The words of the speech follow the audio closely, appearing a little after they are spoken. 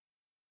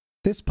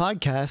This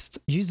podcast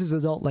uses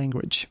adult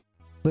language.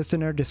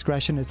 Listener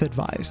discretion is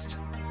advised.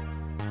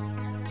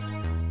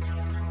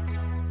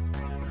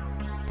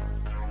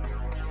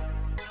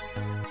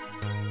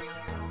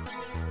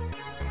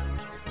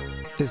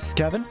 This is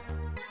Kevin,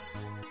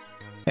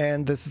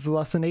 and this is the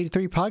Lesson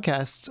 83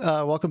 podcast.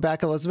 Welcome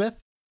back, Elizabeth.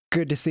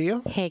 Good to see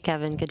you. Hey,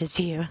 Kevin. Good to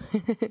see you.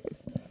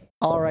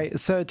 All right,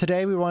 so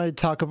today we wanted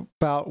to talk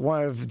about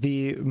one of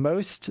the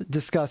most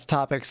discussed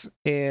topics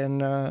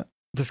in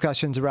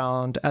discussions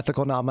around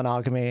ethical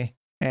non-monogamy,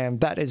 and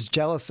that is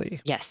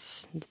jealousy.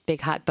 Yes, big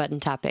hot button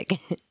topic.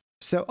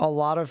 So a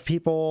lot of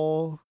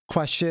people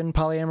question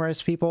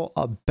polyamorous people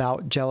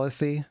about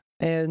jealousy.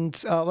 And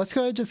let's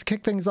go ahead and just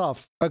kick things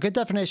off. A good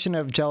definition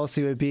of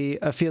jealousy would be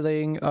a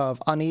feeling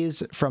of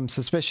unease from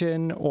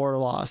suspicion or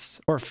loss,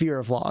 or fear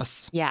of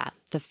loss. Yeah,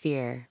 the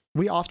fear.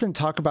 We often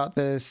talk about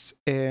this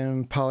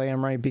in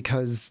polyamory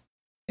because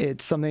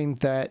it's something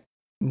that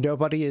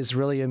nobody is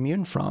really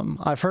immune from.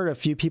 I've heard a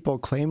few people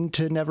claim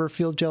to never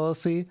feel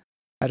jealousy.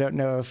 I don't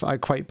know if I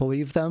quite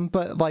believe them,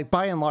 but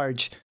by and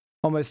large,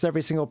 almost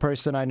every single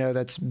person I know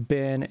that's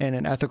been in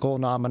an ethical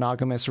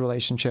non-monogamous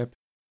relationship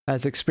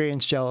has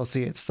experienced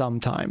jealousy at some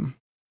time.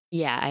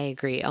 Yeah, I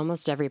agree.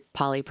 Almost every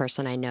poly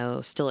person I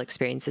know still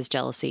experiences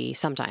jealousy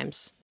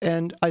sometimes.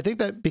 And I think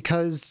that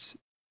because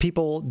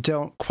people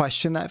don't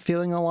question that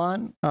feeling a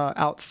lot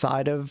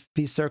outside of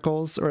these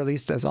circles, or at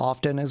least as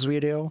often as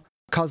we do,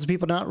 causes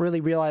people to not really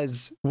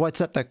realize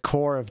what's at the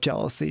core of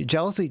jealousy.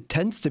 Jealousy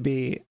tends to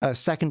be a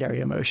secondary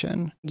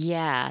emotion.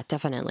 Yeah,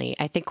 definitely.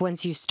 I think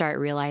once you start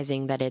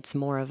realizing that it's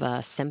more of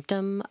a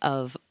symptom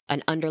of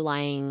an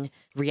underlying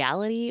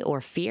reality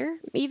or fear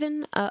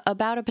even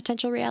about a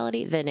potential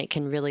reality, then it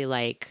can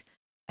really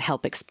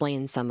help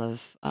explain some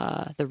of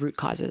the root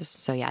causes.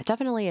 So yeah,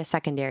 definitely a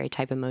secondary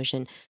type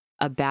emotion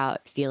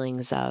about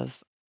feelings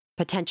of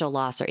potential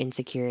loss or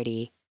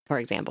insecurity, for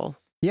example.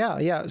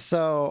 Yeah.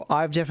 So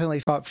I've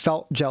definitely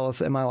felt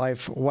jealous in my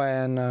life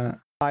when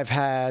I've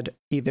had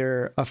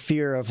either a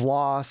fear of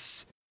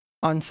loss,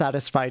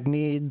 unsatisfied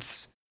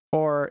needs,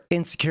 or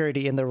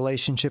insecurity in the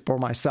relationship or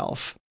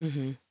myself.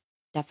 Mm-hmm.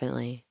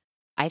 Definitely.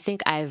 I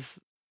think I've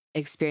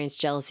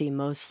experienced jealousy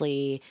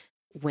mostly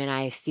when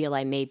I feel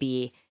I may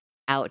be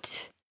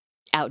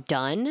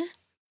outdone,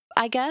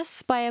 I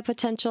guess, by a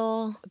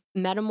potential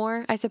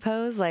metamor, I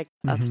suppose, like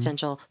a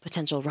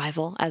potential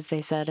rival, as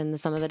they said in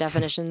some of the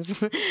definitions.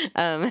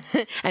 And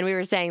we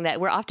were saying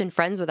that we're often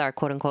friends with our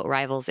quote unquote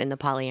rivals in the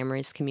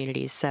polyamorous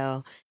communities.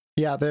 So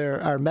yeah,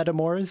 there are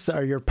metamors,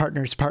 are your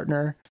partner's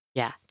partner.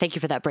 Yeah. Thank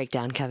you for that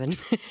breakdown, Kevin.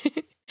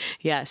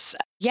 Yes.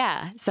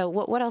 Yeah. So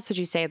what else would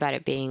you say about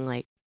it being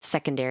like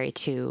secondary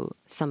to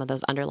some of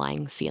those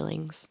underlying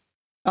feelings?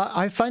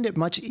 I find it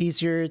much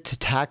easier to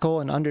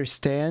tackle and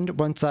understand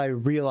once I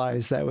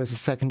realize that it was a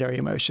secondary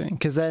emotion.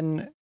 Because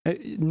then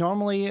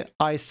normally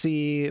I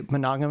see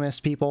monogamous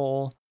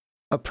people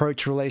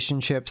approach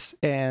relationships,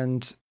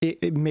 and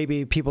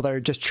maybe people that are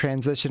just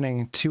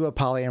transitioning to a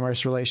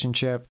polyamorous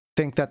relationship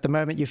think that the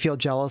moment you feel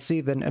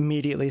jealousy, then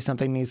immediately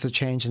something needs to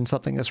change and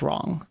something is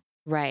wrong.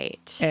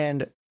 Right.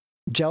 And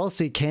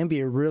jealousy can be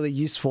a really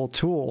useful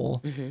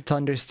tool to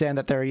understand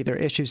that there are either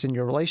issues in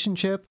your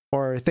relationship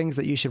or things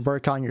that you should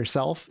work on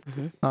yourself,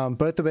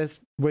 both of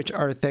which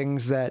are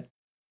things that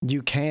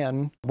you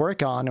can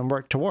work on and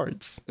work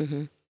towards.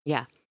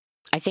 Yeah.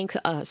 I think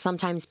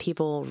sometimes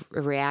people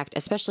react,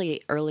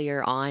 especially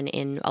earlier on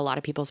in a lot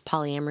of people's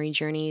polyamory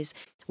journeys.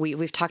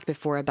 We've talked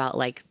before about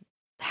like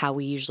how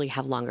we usually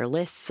have longer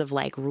lists of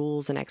like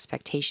rules and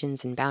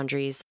expectations and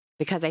boundaries,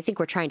 because I think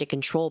we're trying to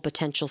control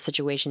potential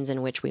situations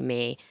in which we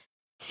may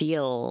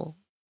feel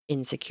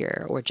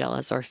insecure or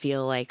jealous or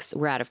feel like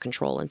we're out of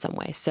control in some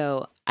way.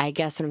 So I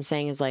guess what I'm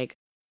saying is like,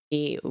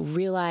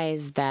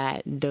 realize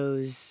that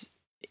those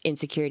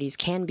insecurities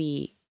can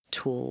be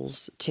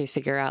tools to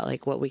figure out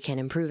like what we can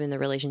improve in the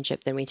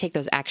relationship. Then we take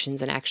those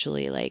actions and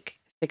actually like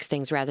fix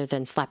things rather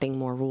than slapping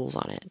more rules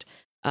on it,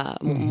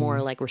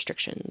 more like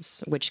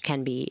restrictions, which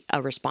can be a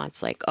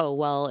response like, oh,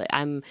 well,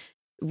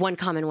 one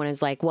common one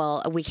is like,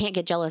 well, we can't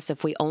get jealous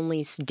if we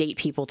only date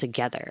people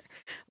together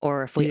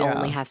or if we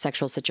only have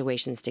sexual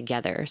situations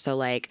together. So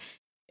like,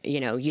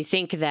 you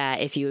think that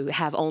if you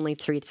have only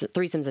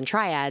threesomes and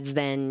triads,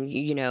 then,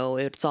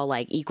 it's all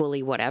like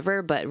equally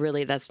whatever, but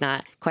really that's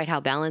not quite how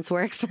balance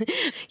works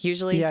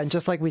usually. Yeah. And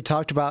just like we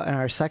talked about in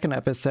our second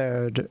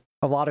episode,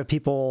 a lot of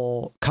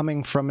people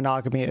coming from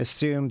monogamy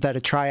assume that a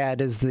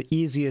triad is the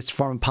easiest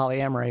form of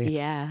polyamory.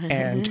 Yeah.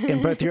 And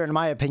in both your and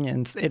my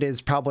opinions, it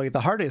is probably the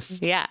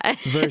hardest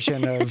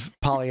version of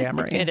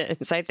polyamory. It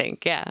is, I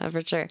think. Yeah,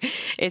 for sure.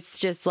 It's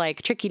just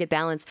like tricky to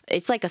balance.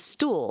 It's like a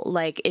stool.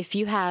 Like if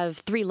you have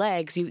 3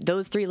 legs,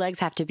 those 3 legs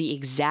have to be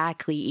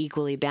exactly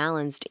equally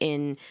balanced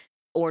in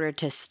order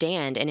to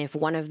stand. And if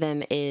one of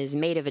them is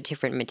made of a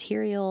different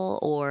material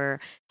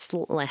or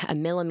a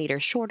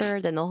millimeter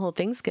shorter, then the whole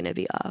thing's going to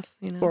be off.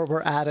 Or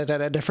we're added at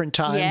a different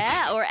time.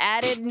 Yeah, or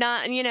added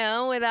not,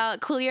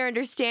 without clear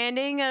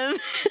understanding of...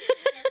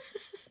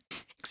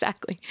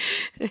 Exactly.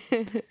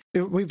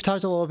 We've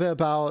talked a little bit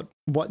about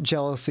what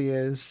jealousy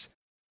is.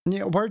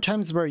 What are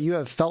times where you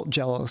have felt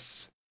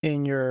jealous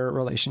in your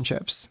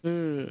relationships?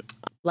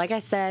 Like I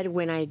said,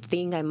 when I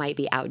think I might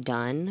be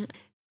outdone,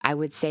 I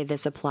would say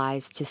this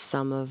applies to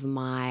some of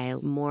my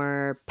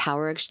more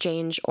power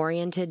exchange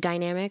oriented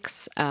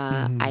dynamics.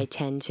 I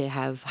tend to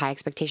have high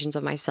expectations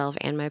of myself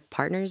and my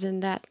partners in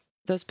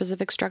those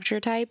specific structure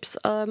types.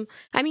 I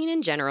mean,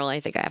 in general, I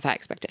think I have high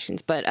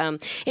expectations, but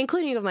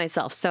including of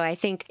myself. So I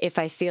think if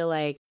I feel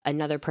like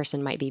another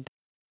person might be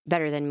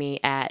better than me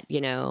at,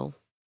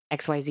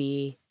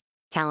 XYZ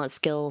talent,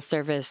 skill,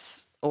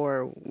 service,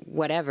 or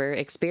whatever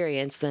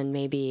experience, then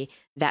maybe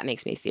that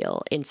makes me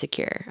feel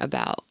insecure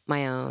about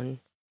my own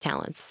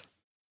talents,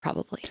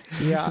 probably.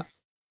 Yeah.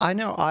 I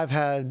know I've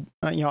had,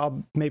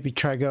 I'll maybe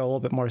try to go a little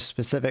bit more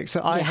specific.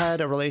 So I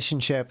had a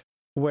relationship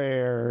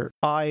where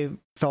I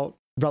felt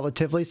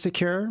relatively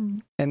secure,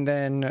 and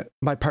then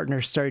my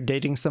partner started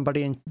dating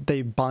somebody and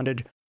they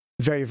bonded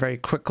very, very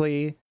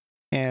quickly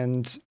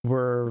and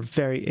were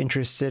very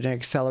interested in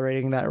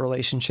accelerating that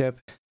relationship.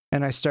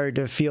 And I started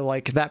to feel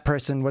like that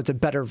person was a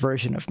better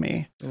version of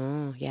me.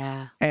 Oh,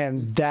 yeah.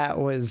 And that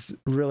was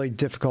really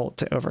difficult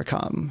to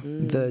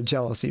overcome, the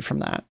jealousy from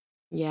that.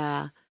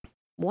 Yeah.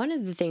 One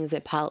of the things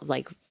that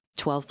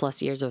 12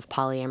 plus years of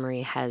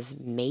polyamory has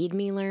made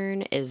me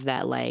learn is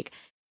that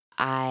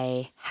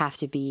I have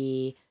to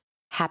be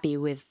happy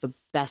with the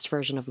best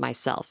version of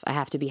myself. I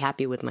have to be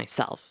happy with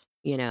myself,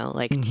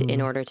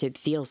 in order to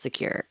feel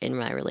secure in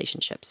my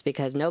relationships,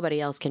 because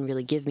nobody else can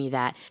really give me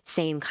that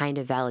same kind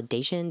of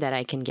validation that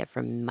I can get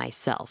from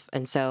myself.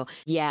 And so,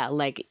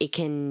 it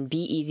can be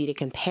easy to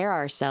compare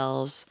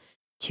ourselves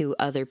to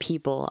other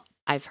people.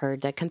 I've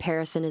heard that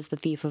comparison is the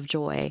thief of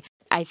joy.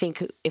 I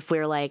think if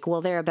we're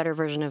well, they're a better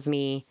version of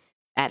me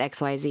at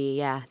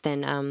XYZ,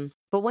 then,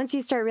 but once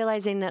you start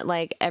realizing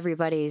that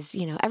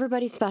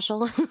everybody's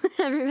special,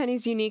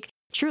 everybody's unique,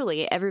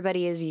 truly,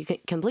 everybody is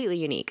completely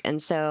unique. And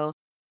so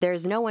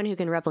there's no one who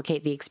can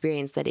replicate the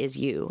experience that is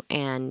you.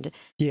 And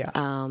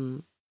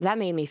that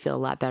made me feel a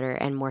lot better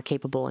and more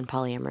capable in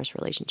polyamorous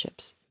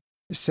relationships.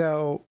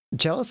 So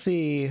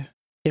jealousy,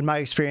 in my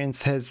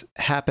experience, has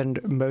happened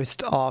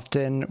most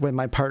often when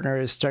my partner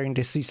is starting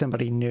to see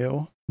somebody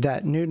new.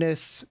 That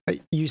newness,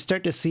 you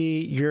start to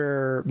see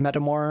your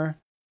metamor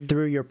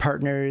through your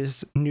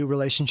partner's new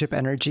relationship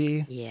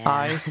energy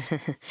eyes.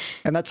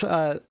 And that's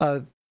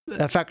a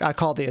effect I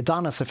call the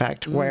Adonis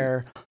effect,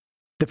 where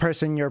the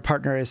person your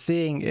partner is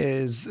seeing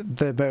is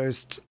the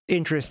most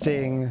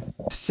interesting,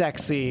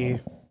 sexy,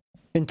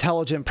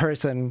 intelligent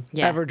person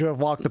ever to have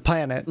walked the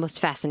planet. Most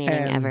fascinating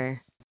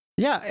ever.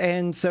 Yeah,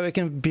 and so it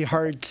can be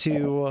hard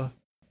to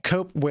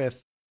cope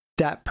with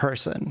that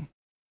person,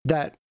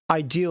 that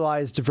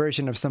idealized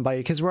version of somebody,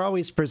 because we're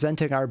always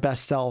presenting our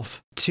best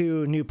self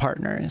to new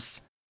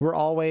partners. We're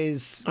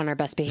always on our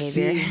best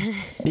behavior.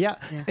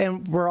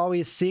 And we're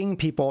always seeing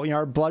people,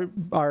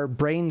 our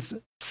brains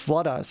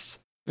flood us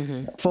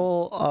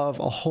full of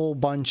a whole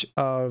bunch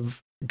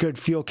of good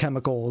fuel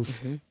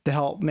chemicals to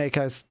help make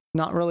us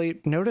not really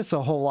notice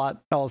a whole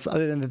lot else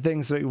other than the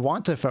things that we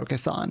want to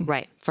focus on.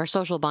 Right. For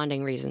social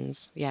bonding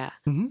reasons. Yeah.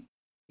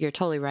 You're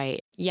totally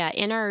right. Yeah.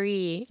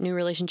 NRE, new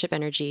relationship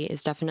energy,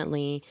 is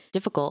definitely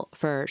difficult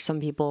for some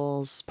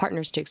people's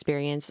partners to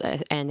experience.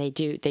 And they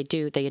do.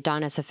 The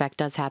Adonis effect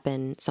does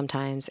happen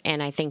sometimes.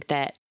 And I think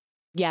that,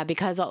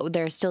 because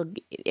they're still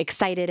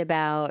excited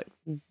about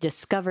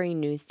discovering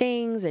new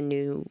things and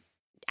new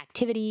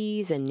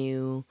activities and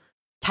new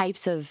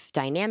types of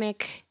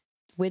dynamic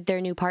with their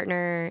new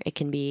partner, it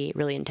can be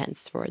really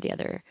intense for the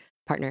other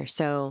partner.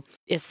 So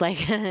it's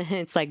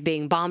it's like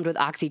being bombed with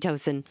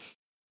oxytocin.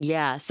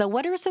 Yeah. So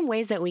what are some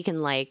ways that we can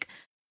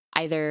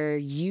either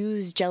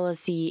use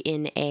jealousy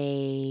in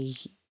a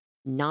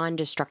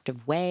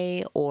non-destructive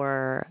way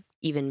or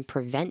even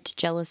prevent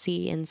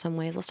jealousy in some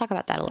ways? Let's talk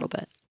about that a little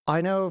bit.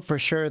 I know for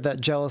sure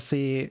that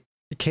jealousy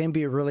can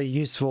be a really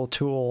useful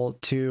tool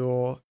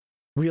to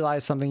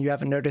realize something you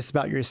haven't noticed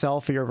about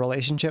yourself or your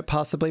relationship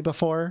possibly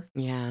before.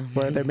 Yeah.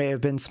 Where there may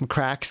have been some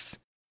cracks.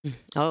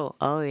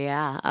 Oh,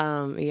 yeah.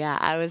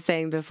 I was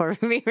saying before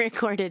we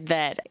recorded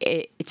that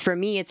it's for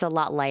me, it's a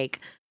lot like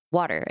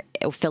water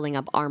filling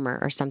up armor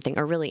or something,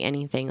 or really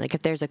anything. Like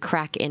if there's a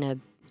crack in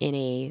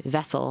a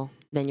vessel,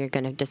 then you're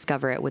going to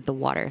discover it with the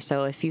water.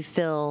 So if you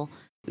fill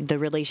the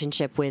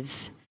relationship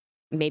with,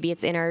 maybe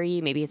it's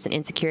NRE, maybe it's an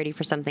insecurity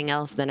for something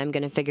else, then I'm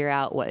going to figure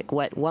out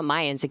what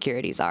my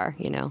insecurities are,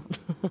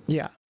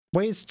 Yeah.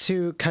 Ways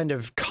to kind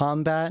of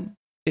combat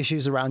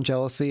issues around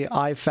jealousy,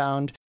 I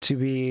found to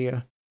be,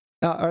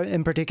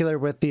 in particular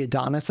with the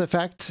Adonis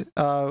effect,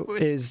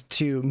 is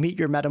to meet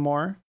your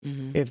metamor,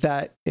 if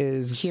that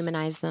is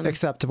humanize them,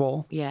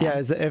 acceptable.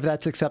 If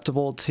that's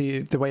acceptable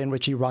to the way in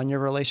which you run your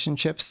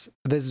relationships.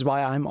 This is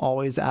why I'm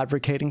always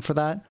advocating for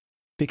that,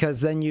 because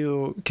then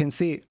you can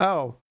see,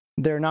 oh,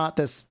 they're not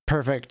this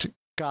perfect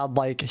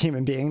godlike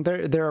human being.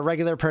 They're a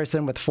regular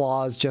person with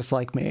flaws just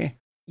like me.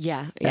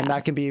 Yeah. And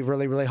that can be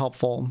really, really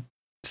helpful.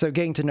 So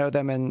getting to know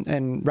them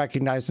and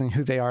recognizing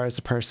who they are as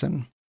a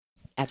person.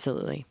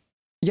 Absolutely.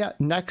 Yeah.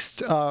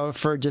 Next,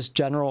 for just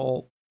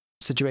general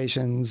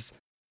situations,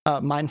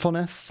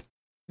 mindfulness.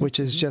 which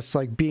is just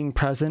like being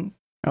present,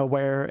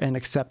 aware, and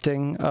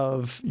accepting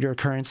of your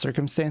current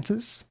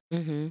circumstances.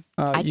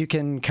 You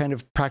can kind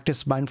of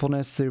practice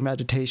mindfulness through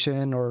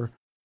meditation or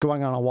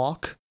going on a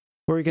walk.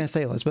 What were you going to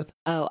say, Elizabeth?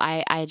 Oh,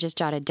 I just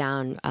jotted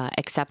down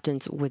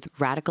acceptance with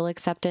radical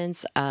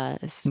acceptance.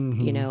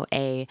 You know,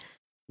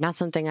 not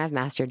something I've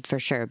mastered for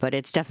sure, but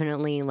it's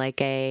definitely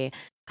like a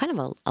kind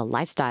of a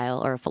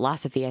lifestyle or a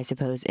philosophy, I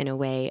suppose, in a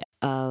way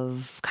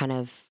of kind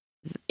of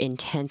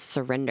intense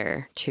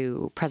surrender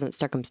to present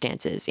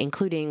circumstances,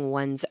 including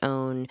one's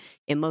own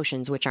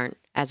emotions, which aren't,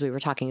 as we were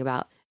talking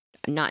about,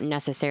 not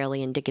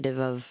necessarily indicative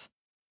of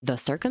the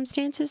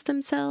circumstances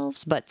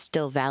themselves, but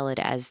still valid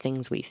as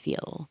things we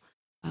feel.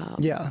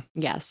 Yeah.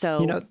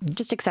 So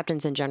just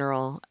acceptance in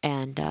general.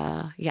 And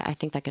I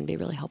think that can be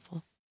really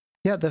helpful.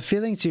 Yeah, the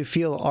feelings you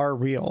feel are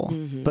real,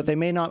 but they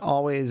may not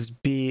always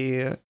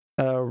be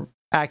a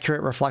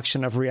accurate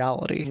reflection of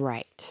reality.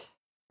 Right.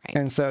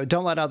 And so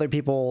don't let other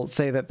people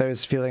say that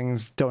those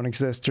feelings don't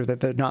exist or that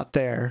they're not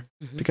there,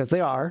 because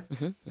they are.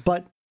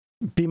 But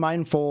be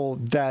mindful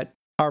that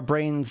our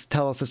brains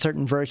tell us a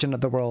certain version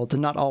of the world,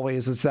 and not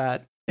always is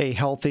that a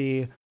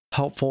healthy,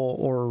 helpful,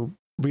 or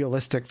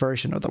realistic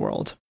version of the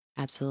world.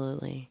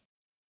 Absolutely.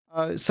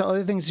 So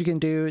other things you can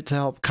do to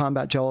help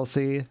combat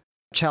jealousy: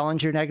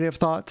 challenge your negative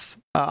thoughts.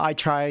 I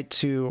try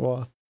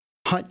to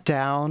hunt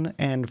down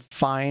and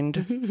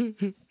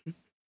find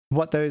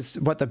what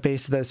the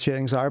base of those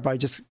feelings are by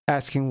just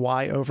asking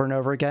why over and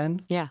over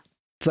again. Yeah.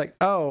 It's like,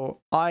 oh,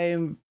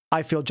 I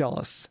feel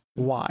jealous.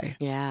 Why?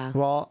 Yeah.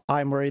 Well,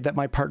 I'm worried that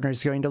my partner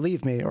is going to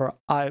leave me, or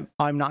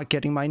I'm not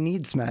getting my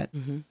needs met.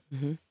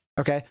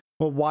 Okay.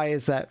 Well, why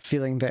is that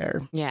feeling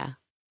there? Yeah.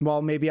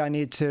 Well, maybe I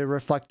need to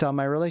reflect on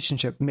my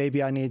relationship.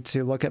 Maybe I need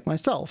to look at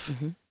myself.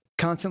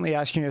 Constantly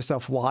asking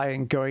yourself why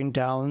and going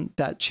down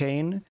that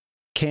chain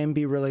can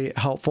be really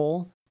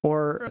helpful.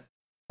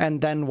 And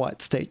then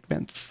what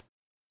statements?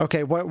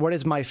 Okay, what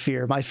is my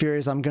fear? My fear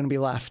is I'm going to be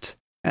left.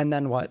 And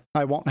then what?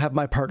 I won't have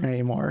my partner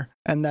anymore.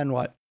 And then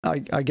what? I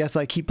guess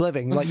I keep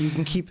living. Like, you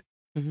can keep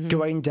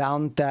going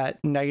down that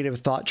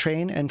negative thought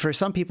train. And for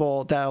some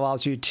people, that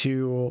allows you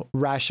to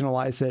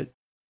rationalize it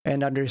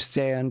and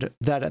understand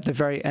that at the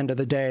very end of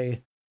the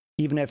day,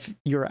 even if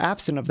you're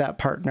absent of that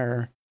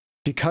partner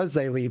because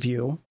they leave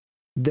you,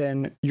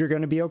 then you're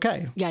going to be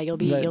okay. Yeah, you'll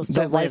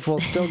still live. Life will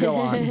still go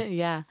on.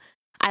 Yeah.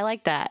 I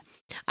like that.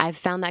 I've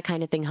found that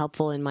kind of thing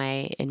helpful in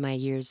my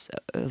years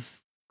of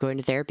going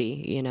to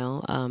therapy, you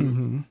know.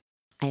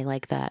 I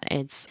like that.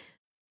 It's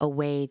a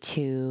way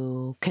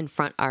to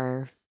confront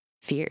our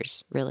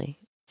fears, really.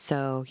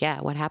 So,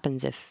 yeah, what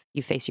happens if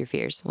you face your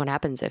fears? What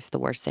happens if the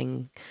worst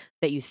thing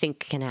that you think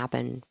can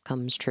happen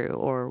comes true?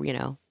 Or, you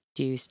know,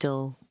 do you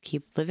still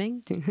keep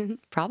living?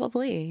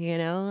 Probably, you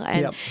know.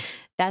 And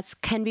that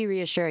can be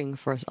reassuring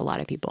for a lot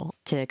of people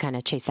to kind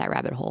of chase that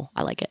rabbit hole.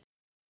 I like it.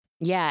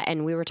 Yeah,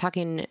 and we were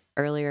talking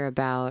earlier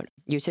about,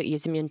 you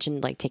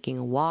mentioned like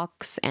taking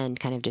walks and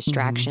kind of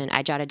distraction.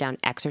 I jotted down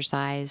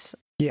exercise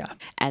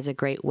as a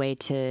great way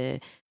to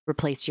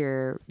replace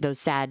those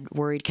sad,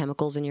 worried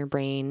chemicals in your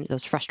brain,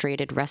 those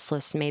frustrated,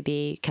 restless,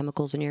 maybe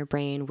chemicals in your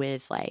brain,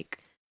 with like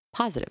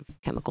positive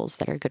chemicals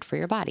that are good for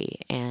your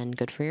body and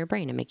good for your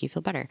brain and make you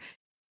feel better.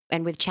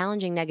 And with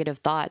challenging negative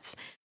thoughts,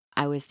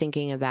 I was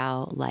thinking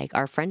about like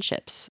our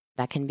friendships.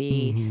 That can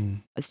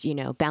be, you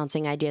know,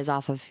 bouncing ideas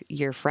off of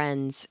your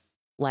friends,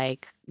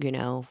 like, you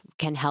know,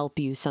 can help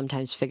you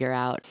sometimes figure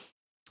out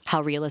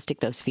how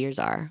realistic those fears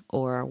are,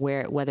 or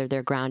whether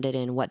they're grounded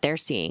in what they're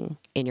seeing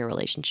in your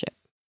relationship.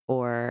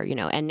 Or, you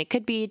know, and it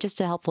could be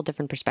just a helpful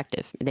different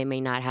perspective. They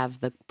may not have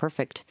the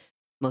perfect,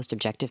 most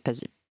objective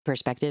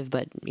perspective,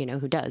 but, you know,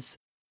 who does?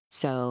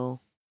 So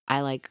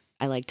I like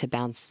to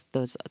bounce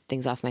those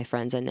things off my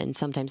friends. And then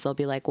sometimes they'll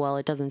be like, well,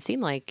 it doesn't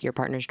seem like your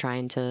partner's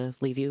trying to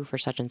leave you for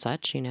such and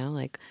such, you know,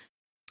 like.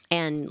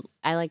 And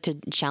I like to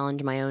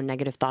challenge my own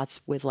negative thoughts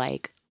with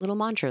like little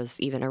mantras,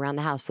 even around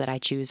the house, that I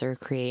choose or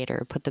create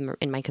or put them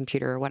in my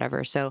computer or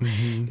whatever. So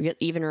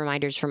even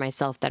reminders for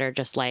myself that are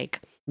just like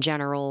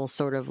general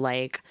sort of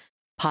like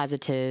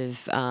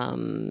positive,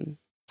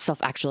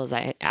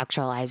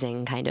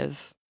 self-actualizing kind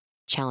of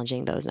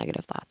challenging those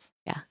negative thoughts.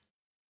 Yeah.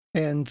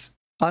 And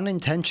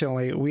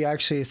unintentionally, we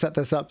actually set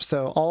this up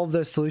so all of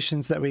those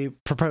solutions that we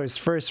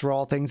proposed first were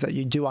all things that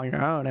you do on your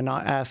own and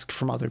not ask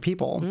from other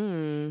people.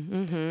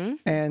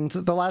 And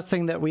the last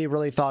thing that we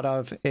really thought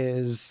of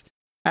is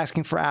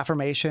asking for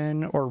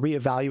affirmation or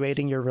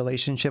reevaluating your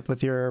relationship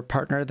with your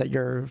partner that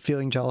you're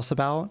feeling jealous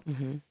about.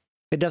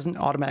 It doesn't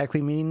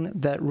automatically mean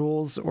that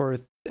rules or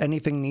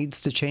anything needs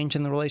to change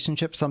in the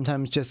relationship.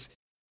 Sometimes just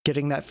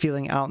getting that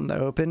feeling out in the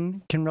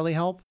open can really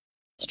help.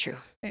 It's true.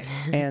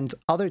 And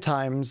other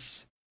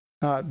times,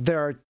 there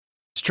are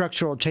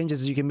structural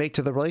changes you can make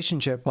to the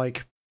relationship,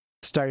 like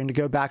starting to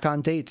go back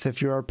on dates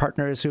if you're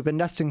partners who've been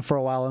nesting for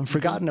a while and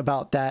forgotten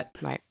about that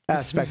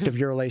aspect of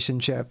your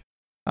relationship.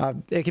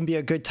 It can be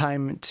a good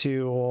time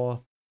to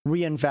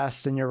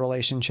reinvest in your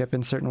relationship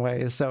in certain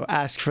ways. So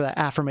ask for that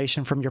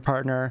affirmation from your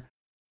partner,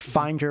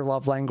 find your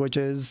love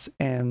languages,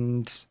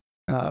 and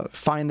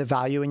find the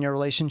value in your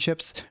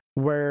relationships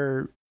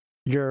where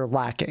you're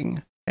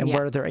lacking and Yeah.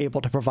 where they're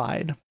able to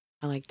provide.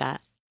 I like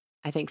that.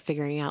 I think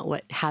figuring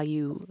out how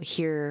you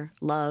hear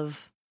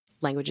love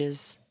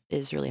languages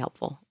is really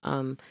helpful.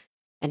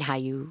 And how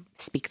you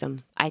speak them.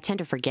 I tend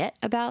to forget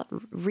about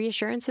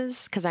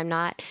reassurances because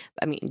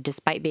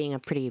despite being a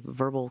pretty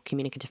verbal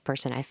communicative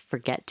person, I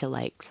forget to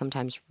like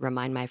sometimes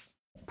remind my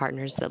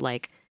partners that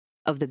like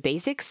of the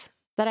basics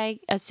that I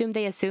assume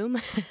they assume.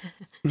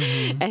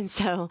 Mm-hmm. And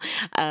so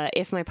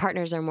if my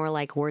partners are more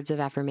like words of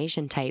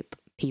affirmation type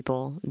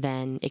people,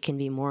 then it can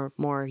be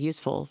more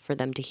useful for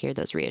them to hear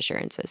those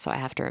reassurances. So I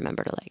have to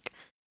remember to like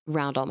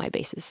round all my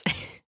bases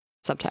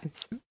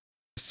sometimes.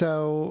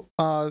 So,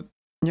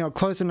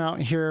 closing out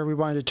here, we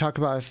wanted to talk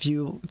about a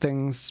few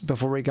things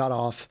before we got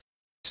off.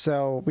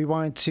 So we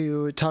wanted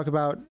to talk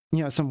about,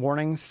 some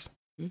warnings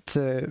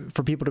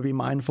for people to be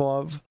mindful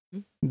of,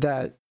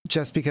 that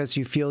just because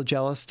you feel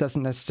jealous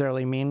doesn't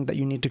necessarily mean that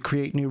you need to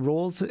create new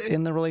rules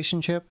in the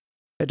relationship.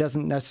 It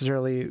doesn't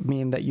necessarily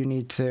mean that you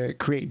need to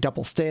create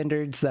double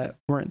standards that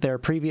weren't there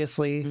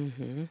previously.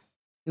 Mm-hmm.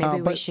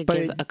 Maybe we should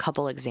give a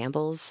couple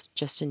examples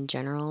just in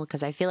general,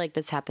 because I feel like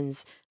this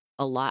happens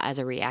a lot as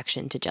a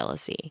reaction to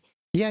jealousy.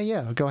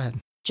 Yeah, go ahead.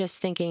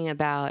 Just thinking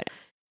about,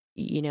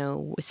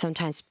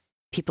 sometimes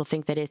people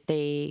think that if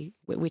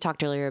we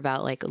talked earlier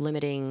about like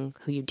limiting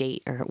who you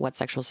date or what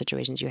sexual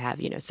situations you have,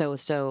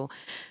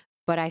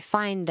 but I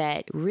find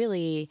that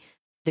really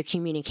the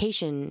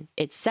communication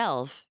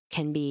itself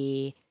can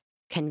be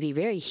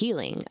very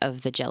healing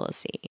of the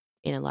jealousy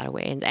in a lot of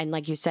ways. And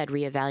like you said,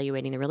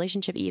 reevaluating the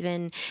relationship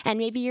even, and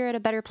maybe you're at a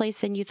better place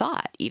than you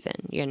thought even,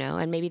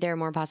 and maybe there are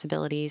more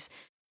possibilities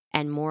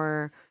and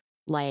more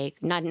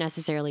like not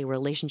necessarily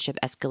relationship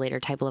escalator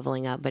type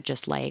leveling up, but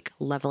just like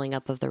leveling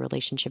up of the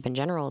relationship in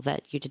general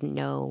that you didn't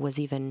know was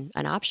even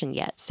an option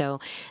yet. So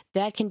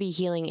that can be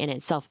healing in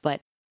itself.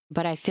 But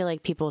I feel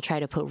like people try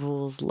to put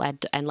rules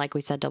and like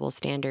we said, double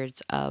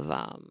standards of,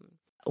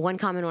 one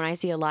common one I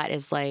see a lot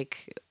is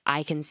like,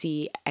 I can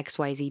see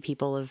XYZ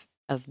people of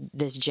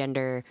this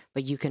gender,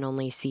 but you can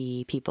only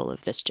see people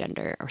of this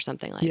gender or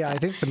something like that. Yeah, I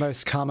think the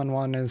most common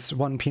one is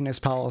one penis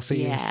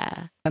policies.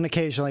 Yeah. And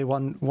occasionally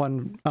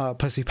one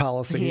pussy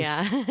policies.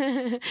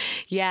 Yeah.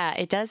 Yeah,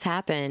 it does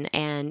happen.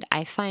 And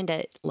I find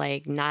it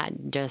like not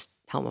just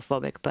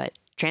homophobic, but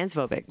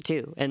transphobic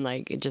too. And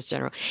like just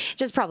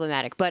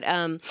problematic. But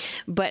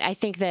I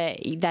think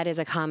that is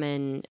a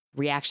common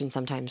reaction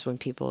sometimes when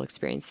people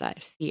experience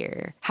that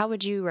fear. How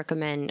would you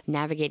recommend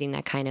navigating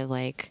that kind of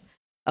like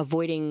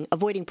avoiding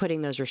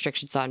putting those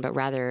restrictions on, but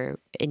rather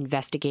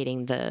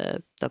investigating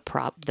the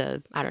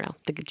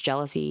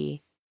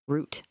jealousy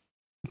root?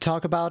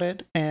 Talk about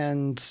it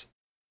and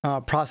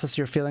process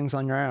your feelings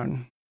on your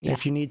own. Yeah.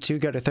 If you need to,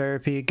 go to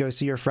therapy, go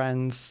see your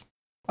friends,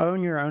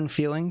 own your own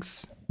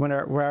feelings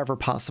wherever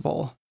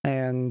possible,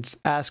 and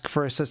ask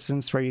for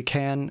assistance where you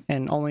can,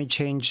 and only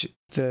change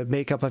the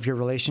makeup of your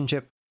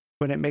relationship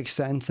when it makes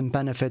sense and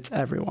benefits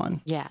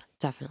everyone. Yeah,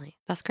 definitely.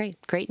 That's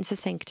great. Great and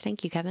succinct.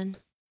 Thank you, Kevin.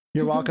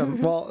 You're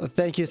welcome. Well,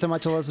 thank you so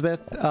much, Elizabeth.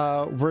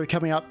 We're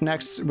coming up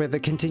next with a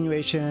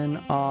continuation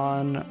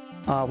on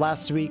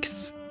last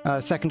week's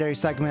secondary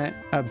segment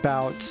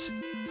about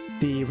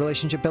the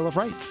Relationship Bill of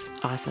Rights.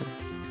 Awesome.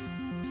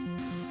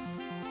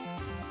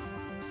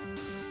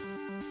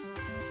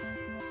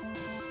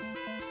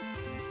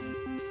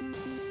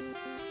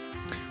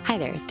 Hi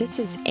there. This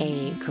is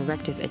a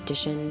corrective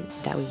addition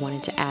that we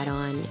wanted to add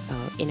on.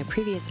 In a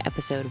previous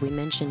episode, we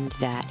mentioned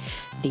that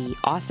the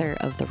author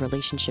of the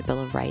Relationship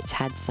Bill of Rights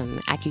had some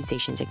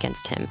accusations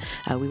against him.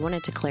 We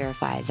wanted to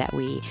clarify that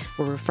we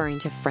were referring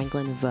to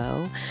Franklin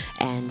Veaux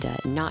and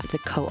not the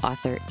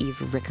co-author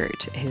Eve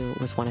Rickert, who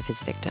was one of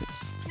his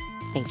victims.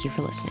 Thank you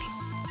for listening.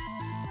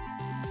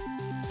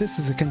 This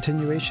is a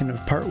continuation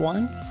of part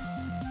 1.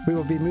 We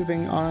will be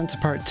moving on to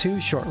part 2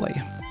 shortly.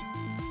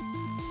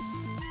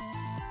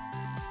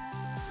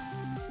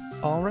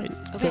 All right.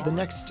 Okay. So the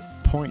next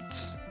point.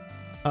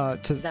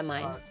 Is that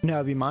mine? No,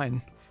 it'd be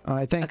mine.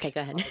 I think. Okay,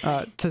 go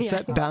ahead. To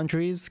set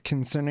boundaries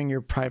concerning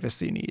your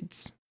privacy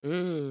needs.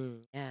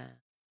 Yeah.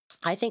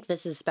 I think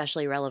this is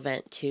especially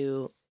relevant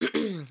to,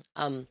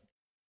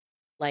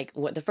 like,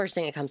 what the first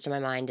thing that comes to my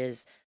mind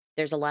is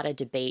there's a lot of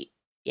debate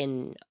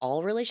in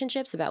all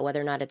relationships about whether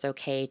or not it's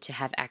okay to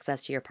have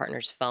access to your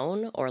partner's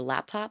phone or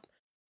laptop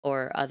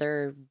or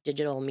other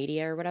digital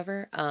media or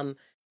whatever.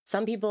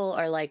 Some people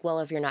are like, well,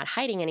 if you're not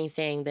hiding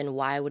anything, then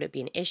why would it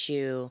be an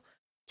issue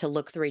to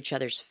look through each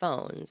other's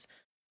phones?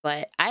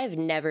 But I've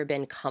never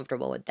been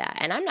comfortable with that.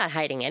 And I'm not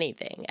hiding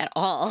anything at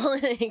all.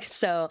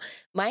 So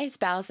my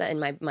spouse and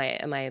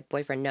my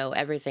boyfriend know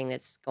everything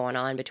that's going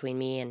on between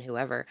me and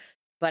whoever.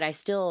 But I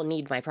still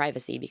need my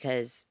privacy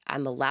because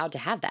I'm allowed to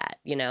have that,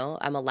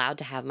 I'm allowed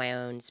to have my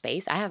own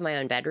space. I have my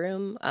own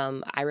bedroom.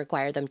 I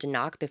require them to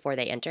knock before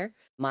they enter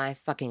my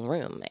fucking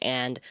room.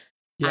 And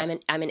yeah.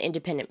 I'm an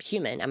independent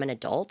human. I'm an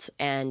adult,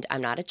 and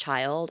I'm not a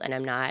child, and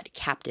I'm not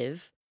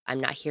captive. I'm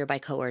not here by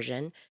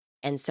coercion.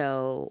 And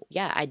so,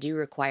 yeah, I do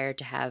require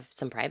to have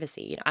some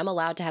privacy. I'm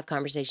allowed to have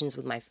conversations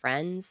with my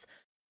friends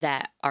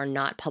that are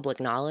not public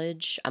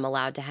knowledge. I'm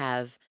allowed to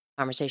have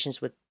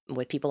conversations with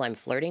with people I'm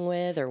flirting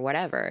with or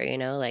whatever,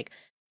 like,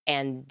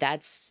 and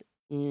that's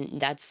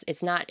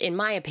it's not, in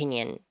my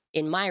opinion,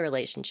 in my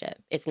relationship,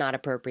 it's not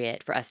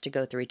appropriate for us to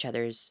go through each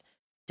other's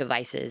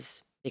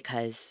devices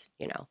because,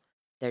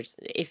 there's,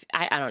 if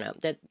I don't know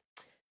that.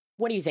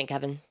 What do you think,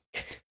 Kevin?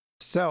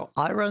 So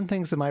I run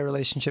things in my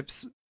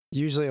relationships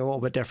usually a little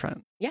bit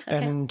different. Yeah.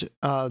 Okay. And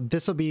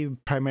this will be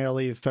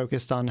primarily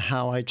focused on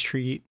how I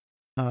treat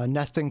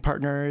nesting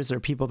partners or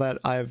people that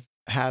I've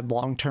had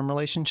long-term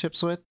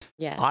relationships with.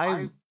 Yeah.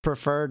 I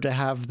prefer to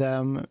have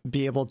them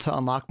be able to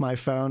unlock my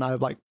phone. I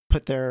would like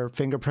put their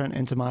fingerprint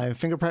into my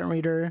fingerprint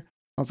reader.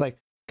 I was like,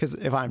 because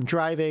if I'm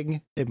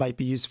driving, it might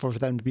be useful for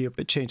them to be able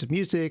to change the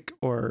music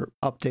or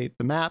update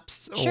the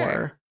maps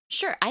or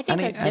Sure. I think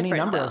that's different, any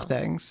number though. of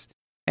things.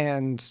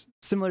 And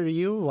similar to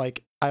you,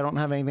 like I don't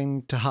have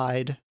anything to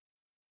hide.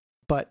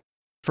 But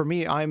for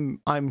me, I'm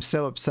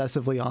so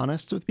obsessively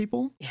honest with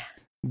people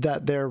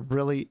that there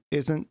really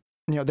isn't,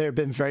 there have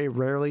been very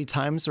rarely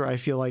times where I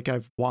feel like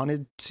I've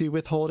wanted to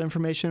withhold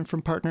information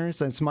from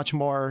partners. And it's much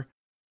more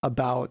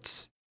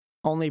about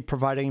only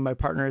providing my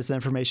partners the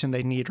information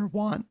they need or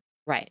want.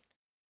 Right.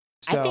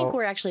 So, I think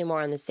we're actually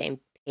more on the same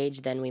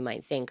page than we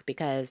might think,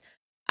 because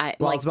I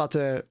was about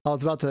to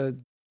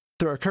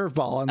throw a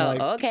curveball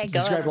and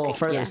describe a little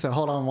further. Yeah. So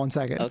hold on one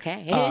second.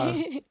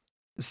 Okay.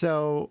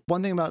 So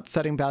one thing about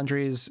setting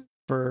boundaries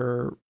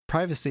for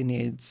privacy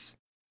needs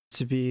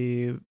to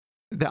be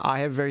that I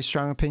have very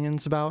strong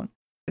opinions about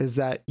is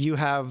that you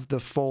have the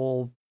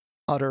full,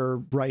 utter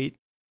right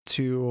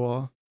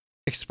to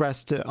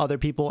express to other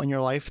people in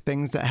your life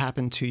things that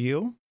happen to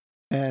you.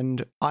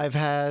 And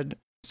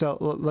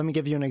let me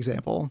give you an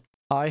example.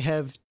 I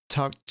have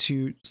talked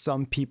to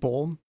some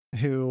people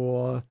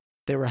who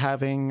they were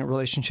having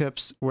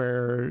relationships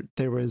where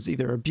there was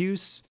either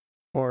abuse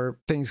or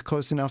things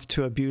close enough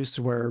to abuse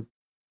where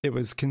it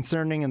was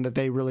concerning and that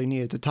they really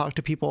needed to talk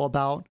to people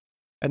about.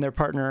 And their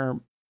partner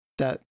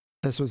that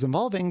this was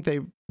involving, they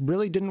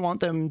really didn't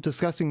want them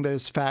discussing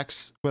those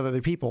facts with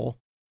other people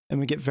and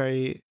would get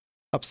very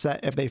upset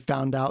if they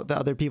found out that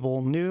other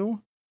people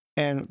knew.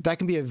 And that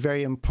can be a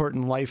very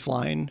important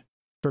lifeline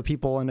for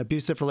people in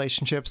abusive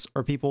relationships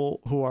or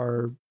people who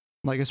are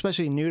like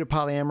especially new to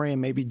polyamory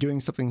and maybe doing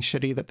something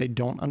shitty that they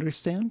don't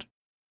understand.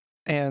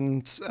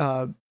 And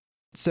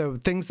so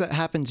things that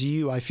happen to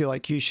you, I feel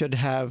like you should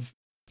have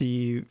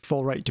the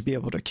full right to be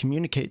able to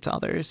communicate to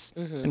others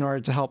in order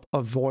to help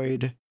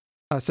avoid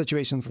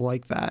situations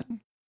like that.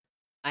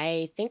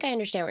 I think I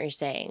understand what you're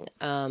saying.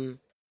 And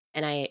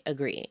I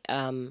agree.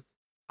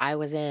 I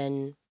was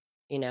in,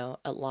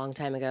 a long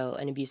time ago,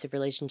 an abusive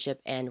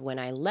relationship. And when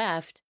I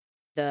left,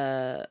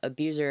 the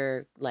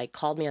abuser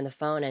called me on the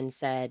phone and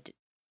said,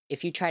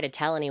 if you try to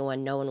tell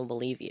anyone, no one will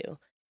believe you.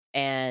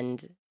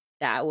 And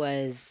that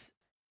was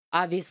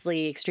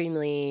obviously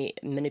extremely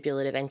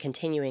manipulative and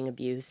continuing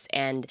abuse.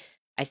 And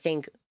I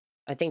think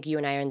you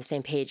and I are on the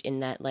same page in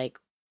that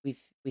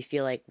we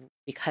feel like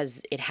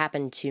because it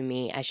happened to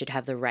me, I should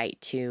have the right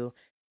to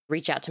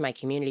reach out to my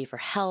community for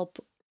help,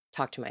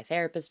 talk to my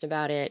therapist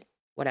about it,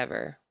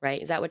 whatever,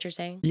 right? Is that what you're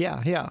saying?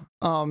 Yeah.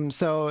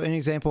 So an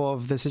example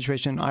of the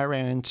situation I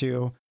ran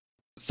into,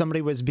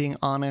 somebody was being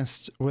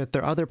honest with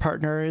their other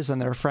partners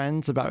and their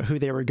friends about who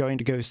they were going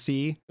to go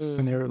see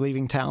when they were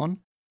leaving town,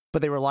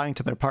 but they were lying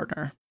to their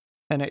partner.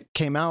 And it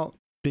came out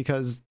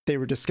because they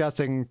were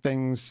discussing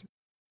things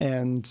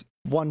and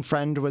one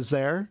friend was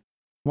there,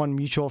 one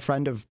mutual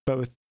friend of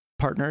both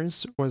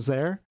partners was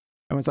there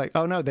and was like,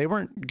 oh no, they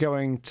weren't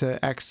going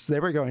to X, they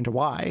were going to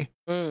Y.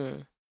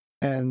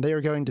 And they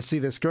were going to see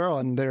this girl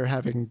and they're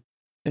having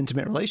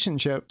intimate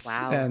relationships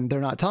and they're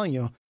not telling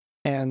you.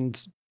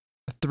 And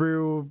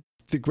through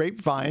the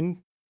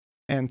grapevine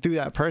and through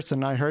that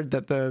person, I heard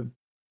that the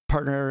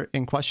partner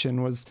in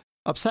question was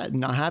upset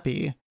and not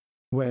happy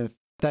with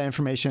that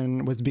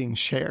information was being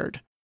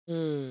shared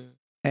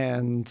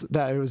and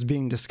that it was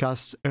being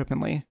discussed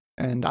openly.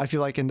 And I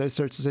feel like in those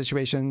sorts of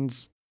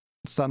situations,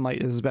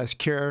 sunlight is the best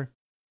cure.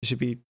 You should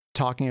be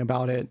talking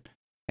about it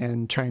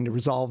and trying to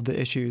resolve the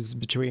issues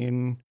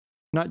between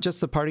not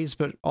just the parties,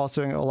 but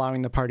also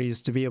allowing the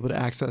parties to be able to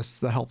access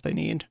the help they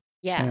need.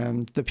 Yeah.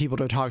 And the people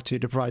to talk to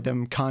provide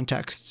them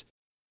context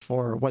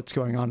for what's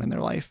going on in their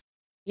life.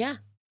 Yeah,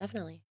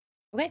 definitely.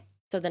 Okay.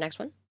 So the next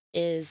one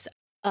is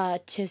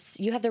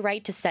you have the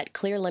right to set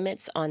clear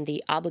limits on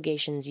the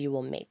obligations you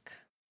will make.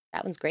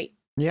 That one's great.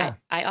 Yeah.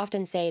 I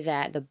often say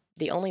that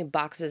the only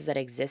boxes that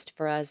exist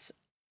for us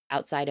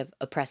outside of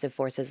oppressive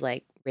forces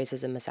like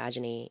racism,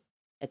 misogyny,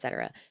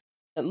 etc.,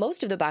 but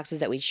most of the boxes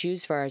that we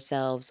choose for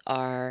ourselves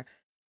are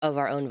of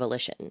our own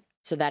volition.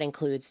 So that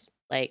includes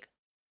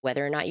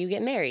whether or not you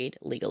get married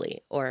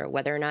legally, or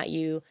whether or not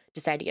you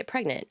decide to get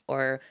pregnant,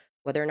 or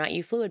whether or not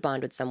you fluid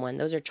bond with someone.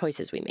 Those are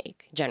choices we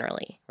make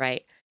generally,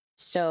 right?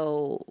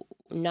 So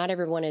not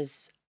everyone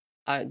is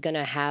going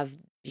to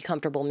be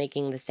comfortable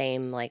making the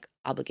same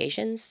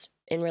obligations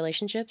in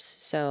relationships.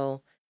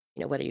 So,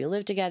 whether you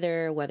live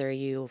together, whether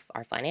you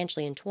are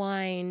financially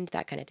entwined,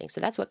 that kind of thing. So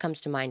that's what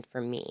comes to mind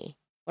for me.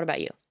 What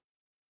about you?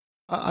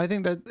 I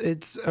think that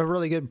it's a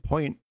really good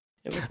point.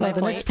 It was my The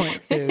point. next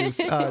point is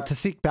to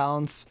seek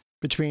balance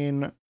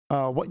between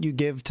what you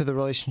give to the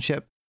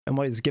relationship and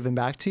what is given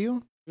back to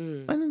you.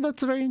 Mm. I think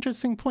that's a very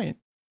interesting point.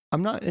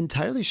 I'm not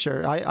entirely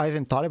sure. I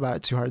haven't thought about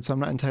it too hard, so I'm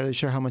not entirely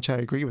sure how much I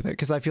agree with it,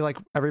 because I feel like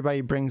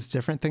everybody brings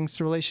different things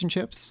to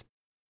relationships,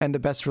 and the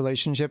best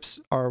relationships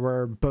are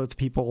where both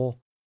people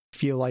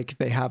feel like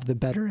they have the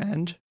better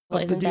end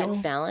Well, of the isn't deal.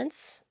 that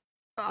balance?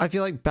 I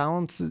feel like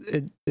balance,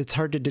 it's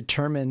hard to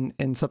determine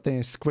in something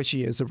as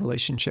squishy as a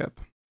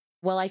relationship.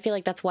 Well, I feel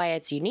like that's why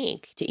it's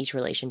unique to each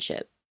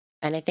relationship.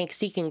 And I think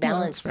seeking that's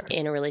balance fair.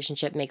 in a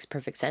relationship makes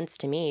perfect sense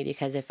to me,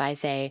 because if I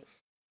say,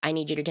 I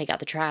need you to take out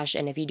the trash,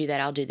 and if you do that,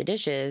 I'll do the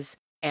dishes,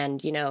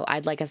 and, you know,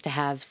 I'd like us to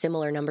have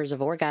similar numbers of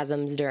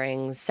orgasms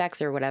during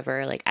sex or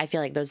whatever, like, I feel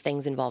like those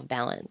things involve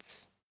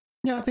balance.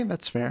 Yeah, I think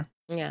that's fair.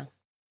 Yeah.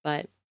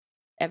 But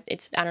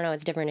it's, I don't know,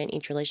 it's different in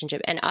each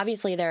relationship. And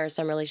obviously there are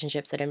some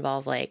relationships that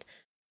involve like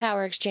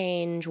power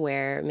exchange,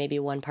 where maybe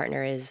one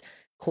partner is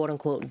quote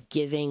unquote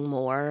giving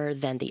more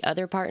than the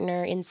other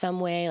partner in some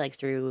way, like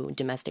through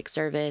domestic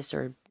service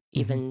or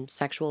even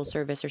sexual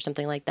service or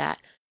something like that.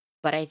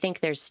 But I think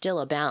there's still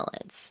a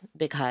balance,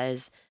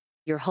 because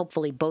you're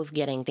hopefully both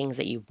getting things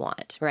that you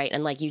want, right?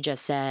 And like you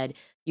just said,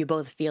 you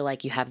both feel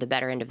like you have the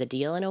better end of the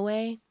deal in a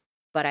way.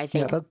 But I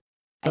think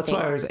That's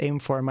what I always aim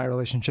for in my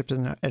relationships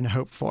and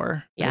hope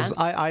for. Yeah.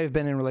 I've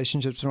been in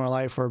relationships in my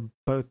life where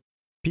both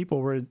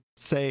people were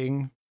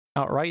saying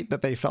outright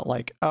that they felt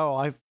like,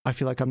 oh, I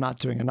feel like I'm not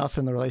doing enough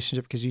in the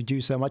relationship because you do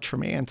so much for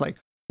me. And it's like,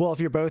 well, if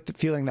you're both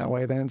feeling that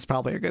way, then it's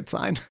probably a good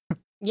sign.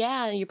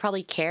 Yeah, you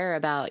probably care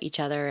about each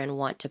other and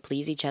want to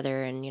please each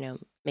other and, you know,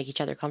 make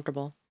each other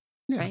comfortable.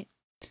 Yeah. Right?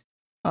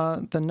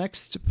 The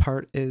next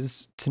part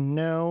is to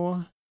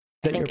know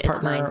that your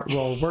partner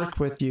will work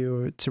with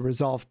you to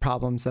resolve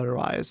problems that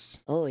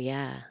arise. Oh,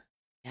 yeah.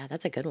 Yeah,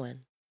 that's a good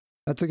one.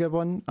 That's a good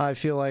one. I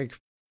feel like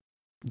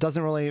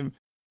doesn't really,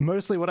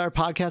 mostly what our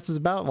podcast is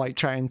about, like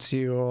trying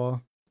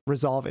to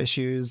resolve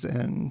issues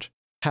and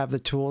have the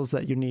tools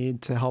that you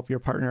need to help your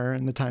partner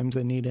in the times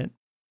they need it.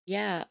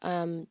 Yeah.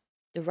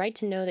 The right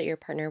to know that your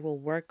partner will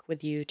work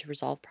with you to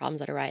resolve problems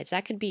that arise.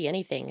 That could be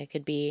anything. It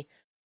could be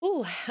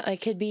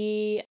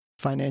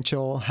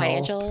financial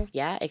health.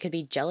 Yeah. It could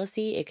be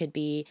jealousy. It could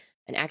be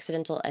an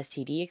accidental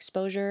STD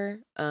exposure.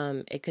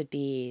 It could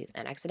be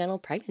an accidental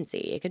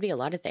pregnancy. It could be a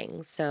lot of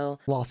things. So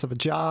loss of a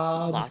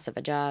job.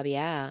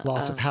 Yeah.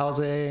 Loss of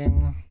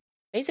housing.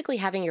 Basically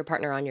having your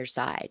partner on your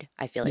side,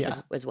 I feel like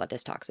is what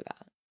this talks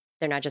about.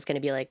 They're not just going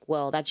to be like,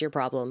 well, that's your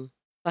problem.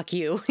 Fuck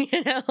you,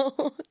 you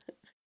know?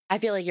 I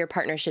feel like your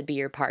partner should be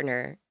your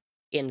partner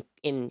in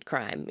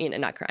crime. You know,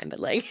 not crime, but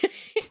like,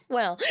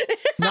 well.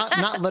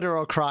 not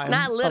literal crime.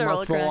 Not literal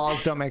unless crime. the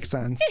laws don't make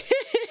sense.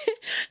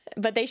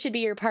 But they should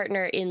be your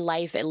partner in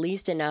life, at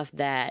least enough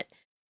that,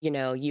 you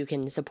know, you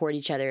can support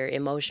each other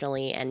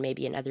emotionally and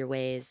maybe in other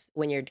ways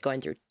when you're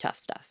going through tough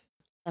stuff.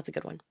 That's a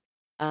good one.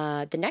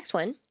 The next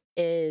one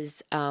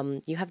is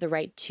you have the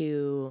right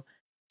to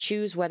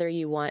choose whether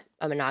you want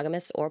a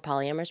monogamous or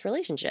polyamorous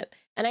relationship.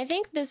 And I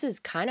think this is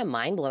kind of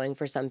mind-blowing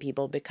for some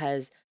people,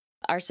 because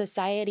our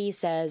society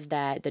says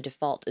that the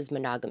default is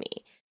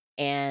monogamy.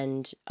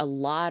 And a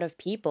lot of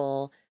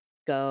people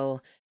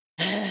go,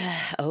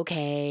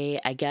 okay,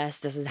 I guess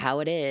this is how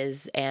it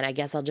is, and I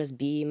guess I'll just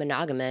be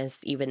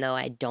monogamous even though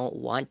I don't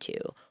want to.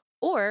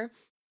 Or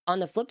on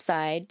the flip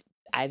side,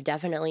 I've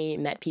definitely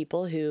met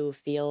people who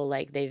feel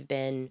like they've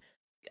been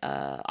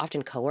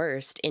often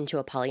coerced into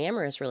a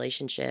polyamorous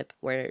relationship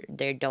where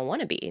they don't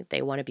want to be.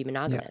 They want to be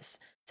monogamous.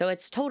 Yeah. So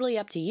it's totally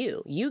up to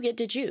you. You get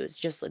to choose.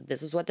 Just like,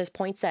 this is what this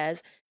point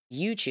says.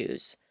 You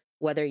choose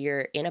whether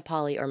you're in a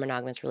poly or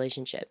monogamous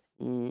relationship.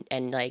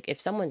 And like,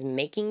 if someone's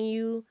making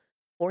you,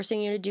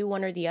 forcing you to do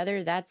one or the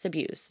other, that's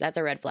abuse. That's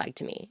a red flag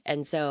to me.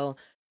 And so,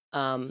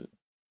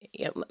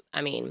 you know,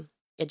 I mean,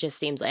 it just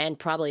seems, and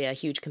probably a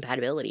huge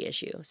compatibility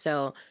issue.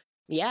 So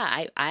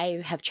yeah,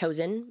 I have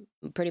chosen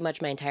pretty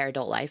much my entire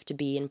adult life to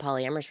be in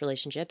polyamorous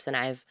relationships, and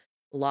I've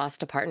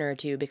lost a partner or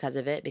two because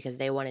of it, because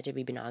they wanted to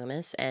be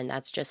monogamous, and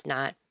that's just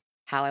not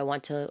how I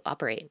want to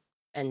operate.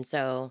 And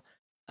so,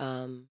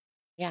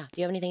 yeah,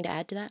 do you have anything to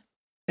add to that?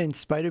 In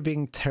spite of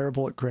being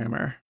terrible at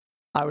grammar,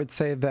 I would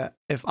say that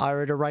if I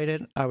were to write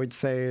it, I would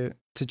say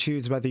to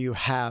choose whether you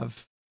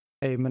have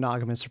a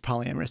monogamous or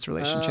polyamorous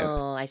relationship.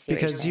 Oh, I see.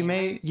 Because you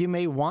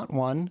may want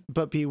one,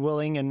 but be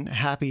willing and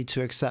happy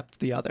to accept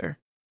the other.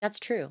 That's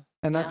true.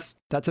 And that's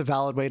a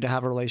valid way to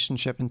have a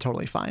relationship and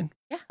totally fine.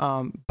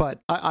 Yeah.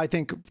 But I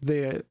think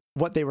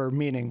what they were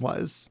meaning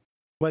was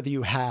whether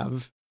you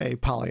have a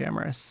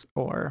polyamorous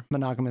or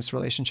monogamous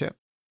relationship.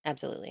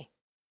 Absolutely.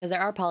 Because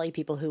there are poly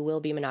people who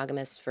will be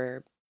monogamous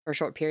for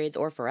short periods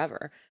or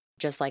forever,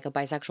 just like a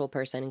bisexual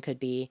person could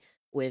be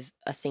with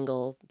a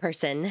single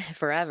person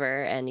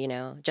forever. And, you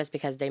know, just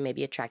because they may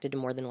be attracted to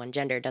more than one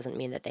gender doesn't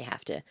mean that they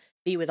have to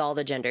be with all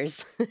the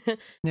genders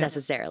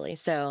necessarily.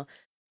 So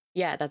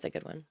yeah, that's a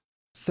good one.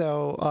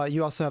 So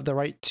you also have the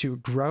right to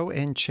grow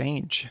and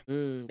change.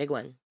 Big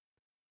one.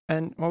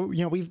 And well,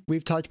 you know,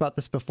 we've talked about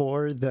this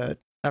before, that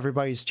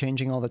everybody's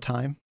changing all the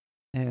time,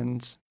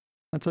 and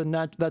that's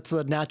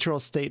a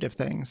natural state of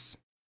things.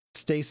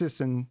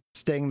 stasis and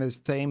staying the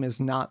same is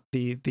not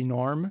the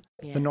norm.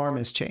 Yeah. The norm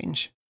is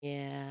change.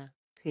 Yeah.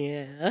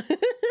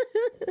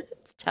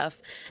 It's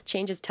tough.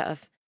 Change is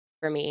tough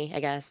for me, I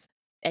guess.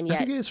 And I yet,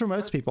 think it is for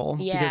most people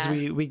because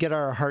Yeah. we get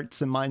our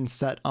hearts and minds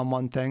set on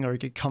one thing or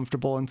get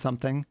comfortable in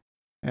something,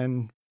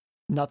 and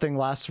nothing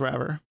lasts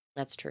forever.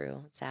 that's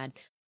true. It's sad.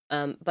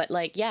 But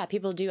like, yeah,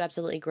 people do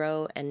absolutely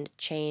grow and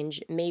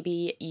change.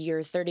 Maybe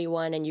you're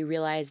 31 and you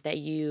realize that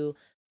you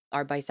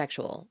are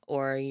bisexual,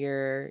 or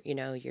maybe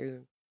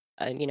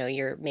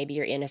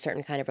you're in a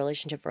certain kind of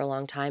relationship for a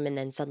long time, and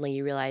then suddenly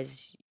you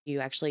realize you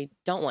actually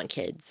don't want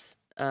kids.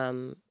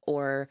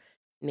 Or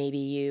maybe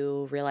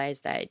you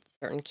realize that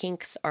certain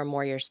kinks are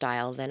more your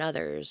style than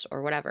others,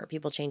 or whatever.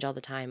 People change all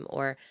the time,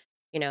 or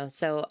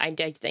so I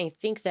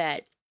think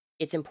that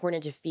it's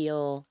important to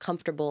feel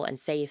comfortable and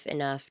safe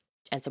enough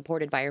and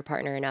supported by your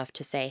partner enough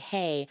to say,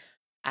 hey,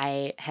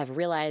 I have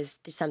realized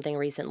something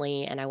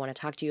recently and I want to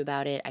talk to you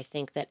about it. I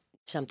think that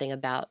something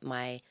about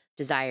my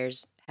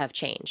desires have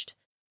changed.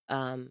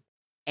 Um,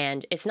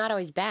 and it's not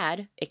always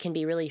bad. It can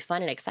be really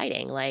fun and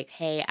exciting. Like,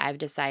 hey, I've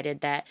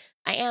decided that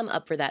I am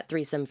up for that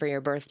threesome for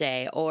your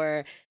birthday.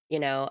 Or,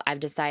 I've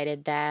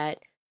decided that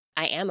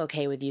I am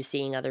okay with you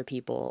seeing other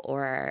people.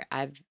 Or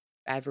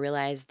I've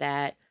realized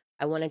that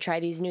I want to try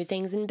these new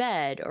things in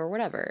bed, or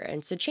whatever.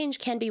 And so change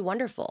can be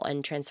wonderful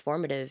and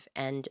transformative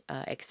and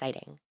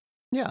exciting.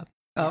 Yeah.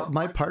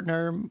 My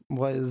partner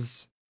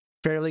was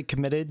fairly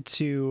committed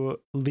to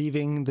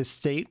leaving the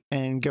state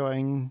and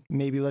going,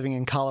 maybe living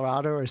in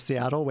Colorado or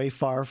Seattle, way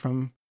far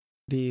from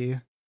the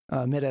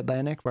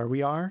mid-Atlantic where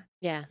we are.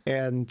 Yeah.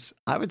 And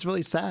I was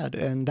really sad,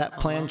 and that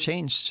plan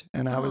changed.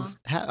 And I was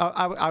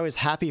I was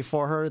happy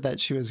for her that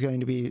she was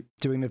going to be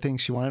doing the things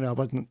she wanted. I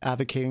wasn't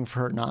advocating for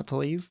her not to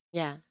leave.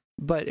 Yeah.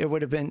 But it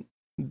would have been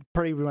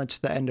pretty much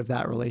the end of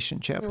that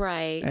relationship.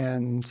 Right.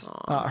 And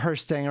her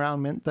staying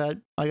around meant that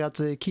I got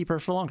to keep her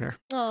for longer.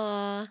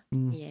 Aw.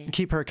 Yeah.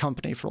 Keep her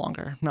company for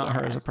longer, not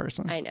her as a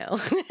person. I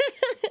know.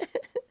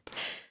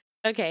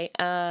 Okay.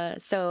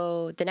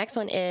 So the next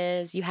one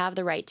is you have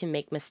the right to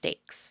make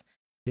mistakes.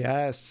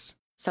 Yes.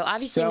 So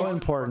obviously, so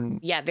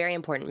important. Yeah, very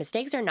important.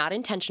 Mistakes are not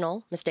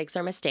intentional. Mistakes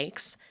are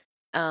mistakes.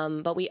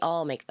 But we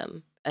all make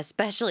them,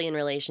 especially in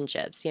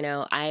relationships.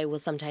 I will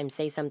sometimes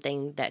say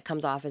something that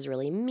comes off as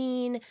really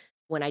mean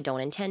when I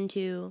don't intend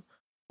to,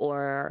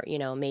 or,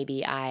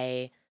 maybe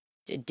I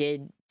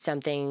did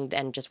something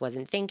and just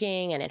wasn't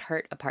thinking and it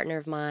hurt a partner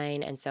of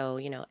mine. And so,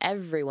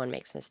 everyone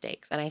makes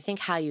mistakes. And I think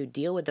how you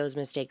deal with those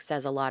mistakes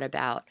says a lot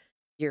about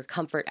your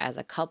comfort as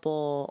a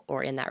couple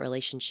or in that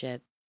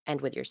relationship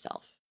and with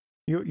yourself.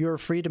 You're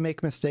free to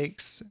make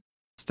mistakes.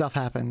 Stuff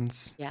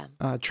happens. Yeah.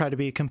 Try to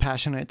be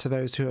compassionate to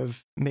those who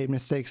have made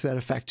mistakes that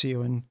affect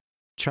you, and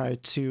try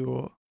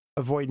to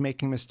avoid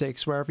making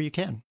mistakes wherever you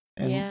can.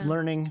 And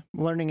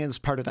learning is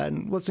part of that.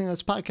 And listening to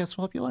this podcast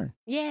will help you learn.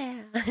 Yeah.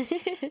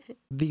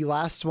 The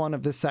last one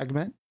of this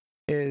segment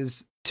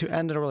is to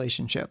end a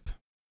relationship,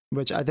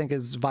 which I think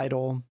is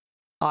vital.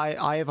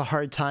 I have a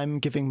hard time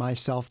giving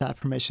myself that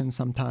permission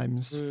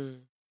sometimes. So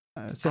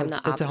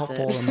it's a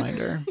helpful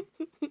reminder.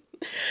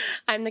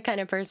 I'm the kind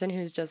of person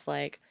who's just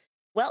like,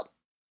 well,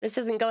 this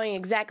isn't going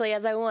exactly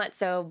as I want,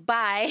 so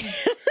bye.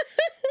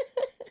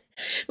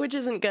 Which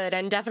isn't good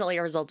and definitely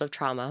a result of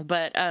trauma.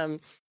 But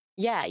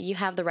yeah, you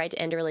have the right to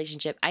end a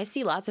relationship. I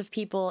see lots of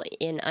people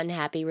in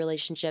unhappy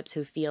relationships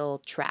who feel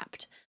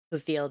trapped, who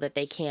feel that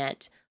they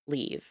can't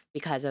leave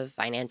because of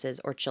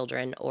finances or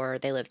children, or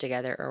they live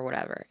together or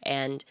whatever.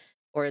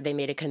 Or they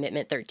made a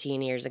commitment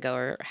 13 years ago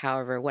or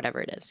however,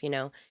 whatever it is,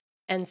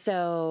 And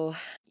so,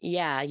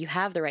 yeah, you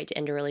have the right to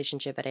end a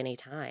relationship at any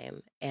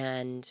time.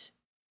 And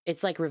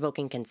it's like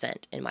revoking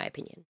consent, in my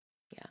opinion.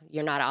 Yeah,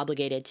 you're not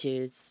obligated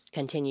to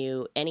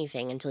continue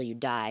anything until you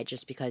die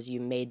just because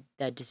you made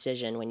the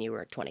decision when you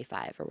were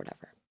 25 or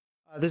whatever.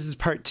 This is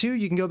part 2.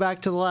 You can go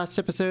back to the last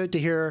episode to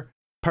hear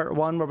part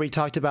 1, where we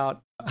talked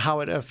about how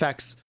it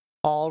affects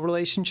all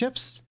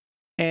relationships.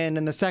 And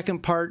in the second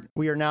part,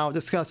 we are now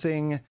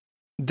discussing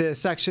the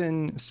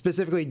section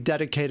specifically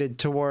dedicated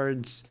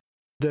towards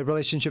the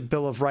relationship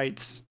Bill of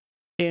Rights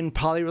in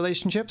poly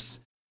relationships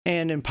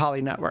and in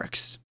poly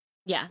networks.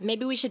 Yeah,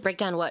 maybe we should break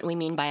down what we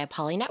mean by a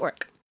poly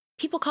network.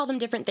 People call them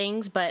different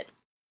things, but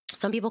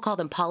some people call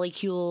them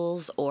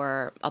polycules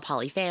or a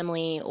poly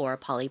family or a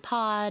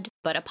polypod.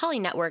 But a poly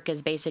network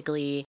is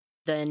basically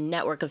the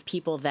network of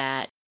people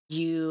that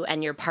you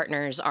and your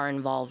partners are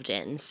involved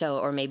in. So,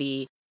 or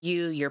maybe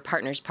you, your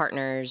partner's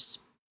partners,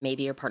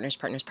 maybe your partner's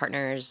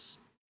partners,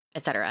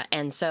 etc.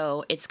 And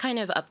so it's kind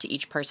of up to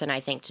each person, I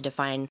think, to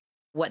define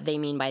what they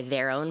mean by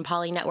their own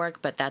poly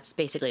network, but that's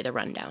basically the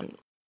rundown.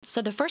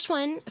 So the first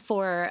one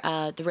for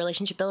the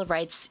Relationship Bill of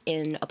Rights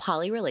in a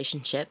poly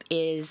relationship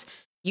is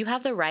you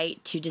have the right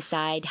to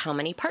decide how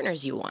many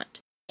partners you want.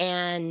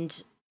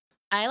 And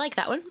I like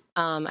that one.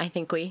 I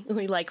think we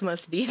like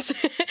most of these.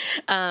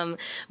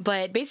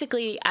 But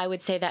basically, I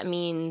would say that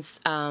means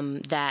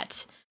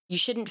that you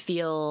shouldn't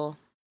feel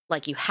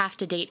like you have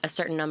to date a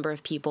certain number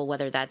of people,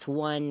 whether that's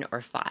 1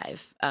 or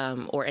 5,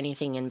 or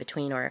anything in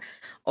between,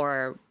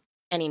 or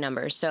any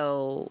number.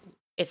 So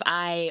if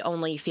I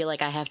only feel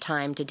like I have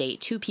time to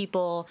date 2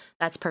 people,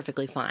 that's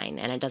perfectly fine.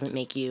 And it doesn't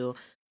make you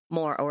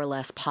more or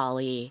less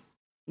poly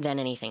than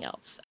anything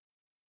else.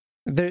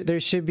 There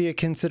should be a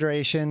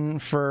consideration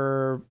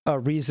for a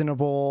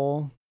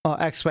reasonable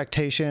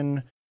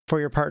expectation for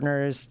your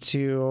partners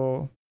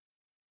to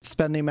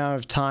spend the amount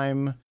of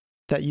time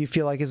that you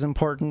feel like is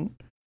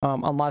important,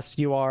 unless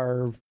you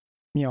are,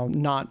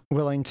 not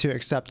willing to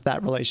accept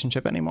that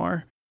relationship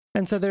anymore.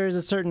 And so there is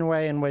a certain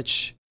way in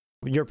which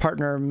your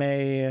partner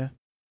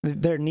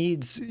their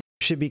needs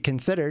should be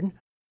considered,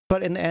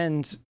 but in the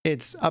end,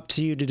 it's up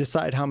to you to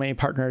decide how many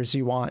partners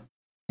you want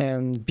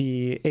and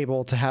be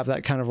able to have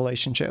that kind of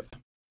relationship.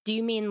 Do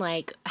you mean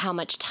like how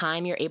much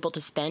time you're able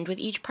to spend with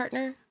each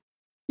partner?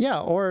 Yeah,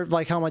 or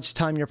like how much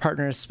time your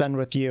partners spend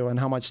with you and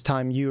how much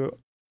time you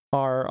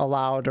are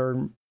allowed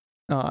or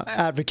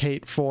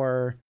advocate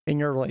for in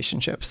your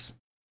relationships.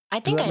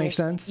 Does that make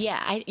sense? Yeah,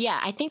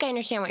 I think I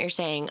understand what you're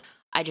saying.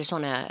 I just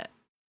want to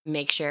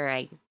make sure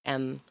I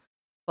am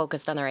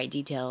focused on the right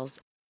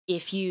details.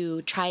 If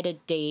you try to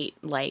date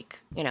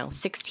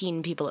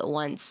 16 people at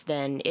once,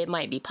 then it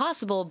might be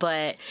possible,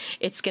 but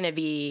it's going to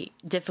be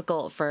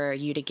difficult for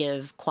you to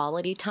give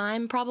quality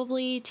time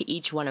probably to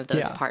each one of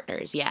those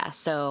partners. Yeah.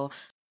 So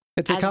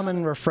it's a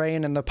common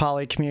refrain in the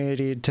poly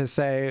community to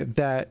say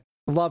that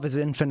love is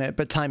infinite,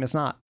 but time is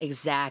not.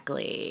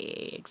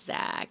 Exactly.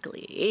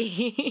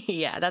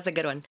 Yeah, that's a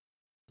good one.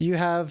 You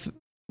have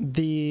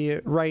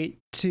the right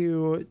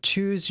to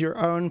choose your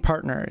own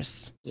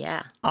partners.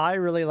 Yeah. I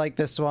really like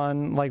this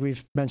one, like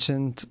we've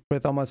mentioned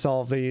with almost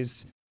all of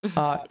these.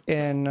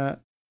 And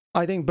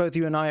I think both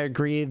you and I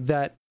agreed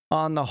that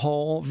on the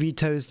whole,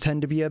 vetoes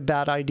tend to be a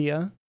bad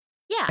idea.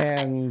 Yeah.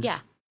 And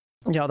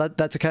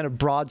that's a kind of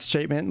broad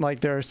statement.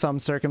 Like there are some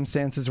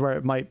circumstances where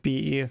it might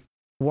be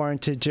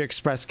warranted to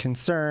express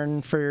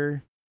concern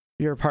for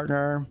your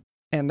partner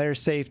and their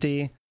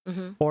safety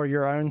or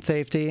your own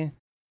safety.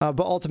 But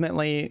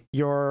ultimately,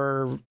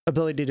 your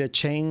ability to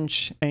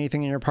change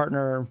anything in your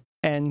partner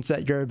ends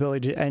at your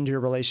ability to end your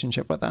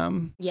relationship with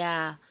them.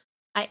 Yeah.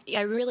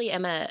 I really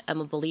am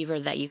a believer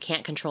that you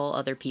can't control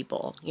other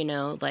people.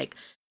 Like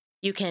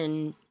you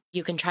can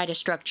try to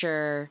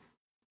structure,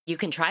 you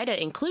can try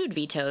to include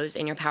vetoes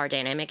in your power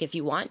dynamic if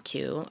you want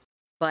to.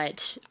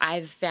 But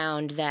I've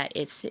found that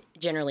it's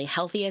generally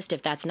healthiest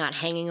if that's not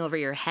hanging over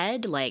your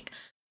head. Like,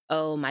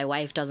 oh, my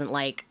wife doesn't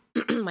like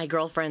my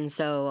girlfriend,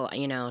 so,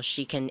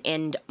 she can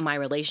end my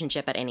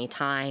relationship at any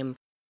time.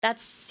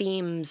 That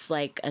seems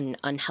like an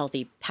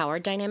unhealthy power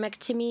dynamic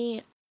to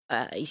me.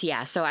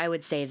 So I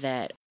would say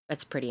that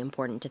that's pretty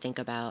important to think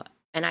about.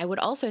 And I would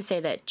also say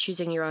that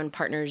choosing your own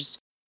partners,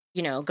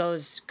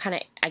 goes kind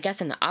of, I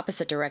guess, in the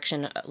opposite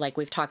direction. Like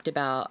we've talked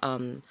about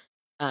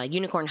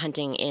unicorn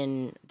hunting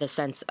in the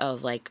sense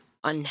of like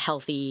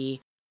unhealthy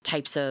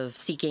types of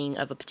seeking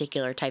of a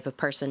particular type of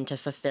person to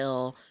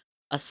fulfill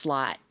a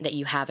slot that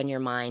you have in your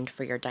mind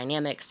for your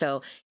dynamic.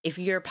 So if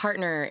your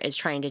partner is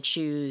trying to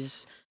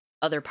choose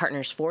other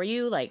partners for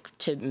you, like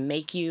to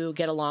make you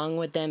get along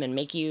with them and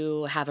make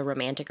you have a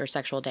romantic or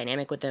sexual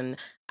dynamic with them,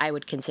 I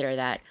would consider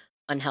that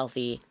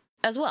unhealthy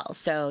as well.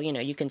 So,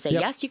 you can say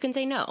yes, you can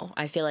say no.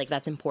 I feel like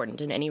that's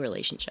important in any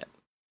relationship.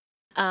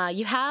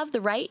 You have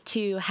the right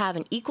to have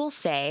an equal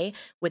say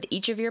with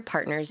each of your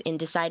partners in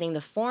deciding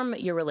the form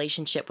your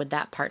relationship with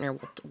that partner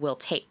will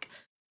take.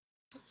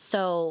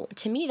 So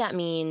to me, that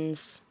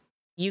means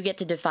you get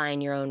to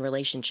define your own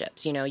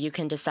relationships. You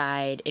can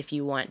decide if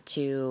you want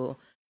to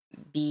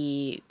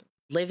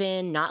live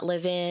in, not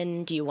live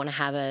in. Do you want to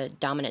have a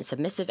dominant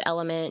submissive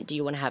element? Do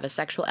you want to have a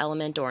sexual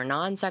element or a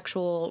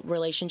non-sexual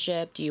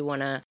relationship? Do you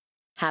want to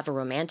have a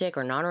romantic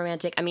or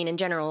non-romantic? I mean, in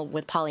general,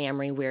 with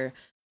polyamory, we're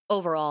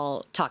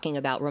overall talking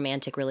about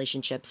romantic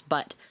relationships,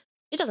 but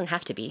it doesn't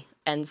have to be.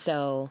 And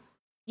so,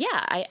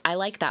 yeah, I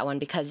like that one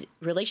because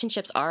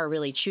relationships are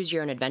really choose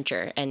your own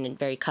adventure and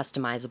very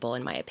customizable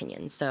in my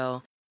opinion.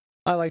 So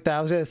I like that.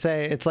 I was going to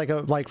say it's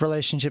like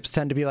relationships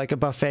tend to be like a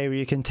buffet where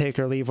you can take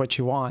or leave what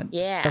you want.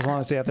 Yeah. As long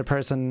as the other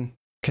person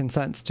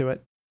consents to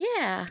it.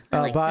 Yeah.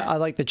 But I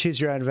like the choose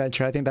your own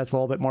adventure. I think that's a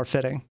little bit more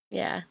fitting.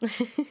 Yeah.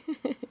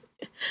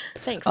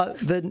 Thanks.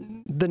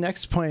 The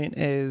next point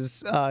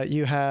is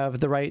you have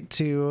the right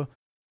to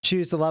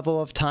choose the level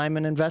of time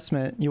and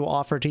investment you will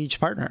offer to each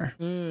partner.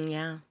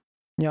 Yeah.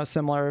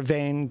 Similar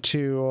vein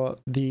to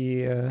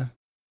the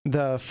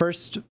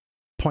first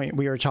point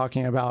we were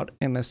talking about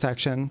in this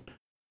section.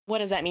 What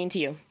does that mean to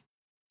you?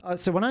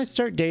 So when I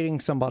start dating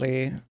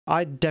somebody,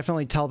 I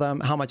definitely tell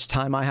them how much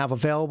time I have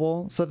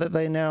available so that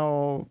they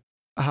know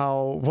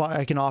what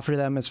I can offer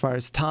them as far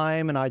as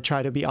time. And I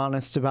try to be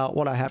honest about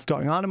what I have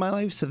going on in my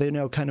life so they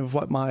know kind of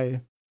what my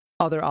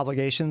other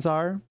obligations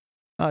are.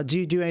 Do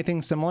you do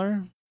anything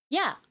similar?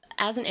 Yeah.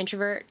 As an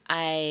introvert,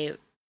 my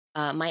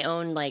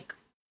own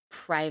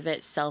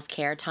private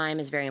self-care time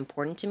is very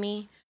important to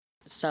me.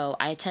 So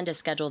I tend to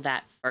schedule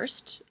that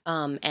first,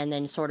 and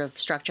then sort of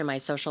structure my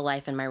social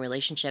life and my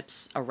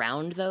relationships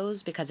around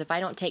those. Because if I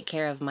don't take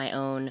care of my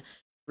own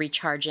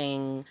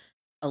recharging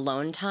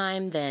alone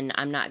time, then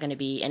I'm not going to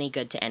be any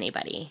good to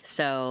anybody.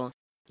 So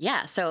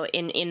Yeah, so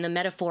in the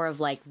metaphor of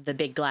like the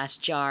big glass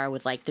jar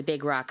with like the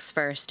big rocks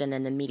first and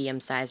then the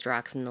medium-sized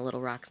rocks and the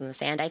little rocks in the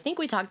sand. I think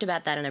we talked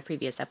about that in a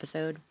previous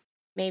episode,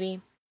 maybe.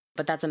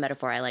 But that's a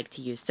metaphor I like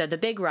to use. So the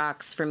big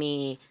rocks for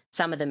me,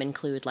 some of them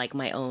include like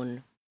my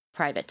own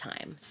private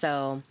time.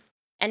 So,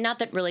 and not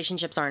that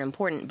relationships aren't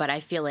important, but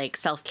I feel like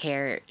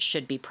self-care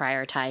should be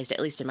prioritized,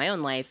 at least in my own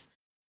life,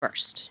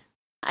 first.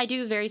 I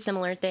do a very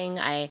similar thing.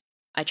 I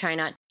try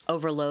not to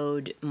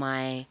overload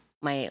my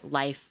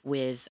life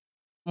with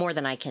more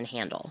than I can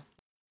handle.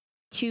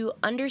 To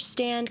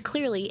understand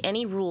clearly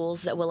any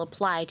rules that will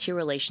apply to your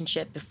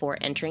relationship before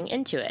entering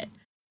into it.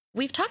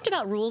 We've talked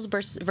about rules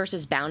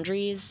versus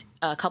boundaries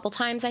a couple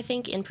times, I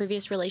think, in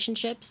previous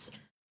relationships.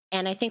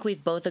 And I think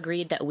we've both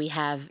agreed that we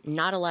have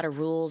not a lot of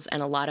rules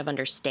and a lot of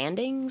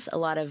understandings, a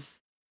lot of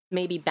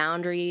maybe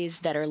boundaries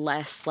that are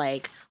less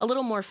like a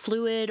little more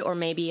fluid or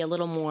maybe a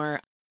little more.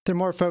 They're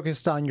more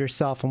focused on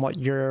yourself and what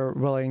you're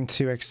willing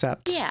to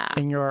accept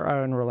in your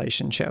own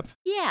relationship.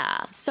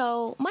 Yeah.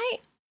 So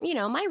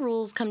my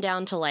rules come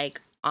down to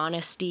like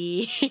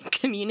honesty,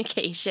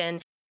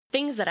 communication,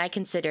 things that I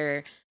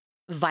consider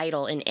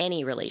vital in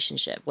any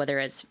relationship, whether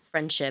it's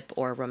friendship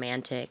or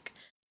romantic.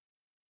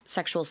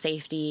 Sexual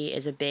safety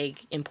is a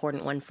big,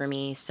 important one for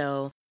me.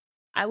 So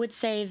I would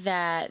say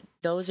that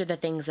those are the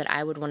things that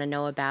I would want to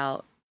know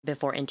about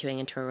before entering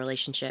into a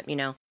relationship, you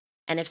know.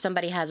 And if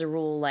somebody has a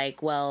rule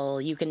like,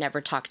 well, you can never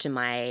talk to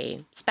my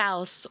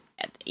spouse,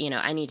 you know,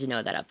 I need to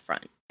know that up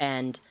front.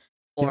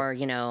 Or,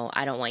 you know,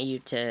 I don't want you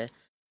to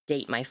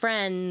date my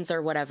friends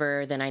or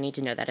whatever, then I need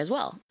to know that as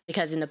well.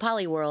 Because in the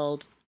poly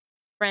world,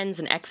 friends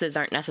and exes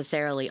aren't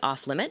necessarily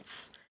off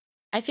limits,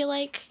 I feel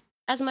like,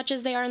 as much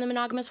as they are in the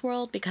monogamous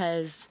world,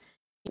 because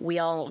we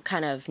all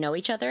kind of know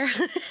each other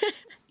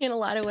in a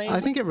lot of ways. I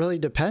think it really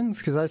depends,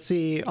 because I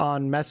see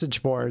on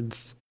message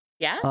boards,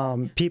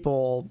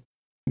 people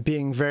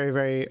being very,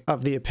 very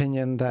of the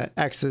opinion that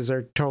exes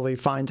are totally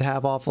fine to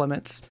have off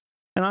limits.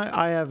 And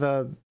I have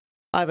a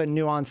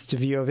nuanced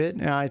view of it,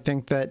 and I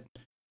think that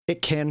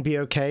it can be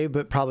okay,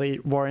 but probably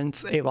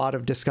warrants a lot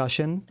of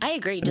discussion. I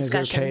agree. And it's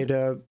okay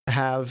to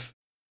have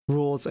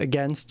rules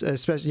against,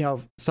 especially, you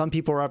know, some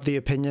people are of the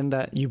opinion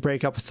that you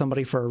break up with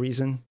somebody for a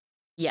reason.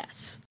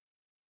 Yes,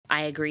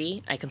 I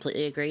agree. I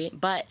completely agree.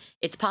 But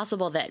it's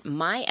possible that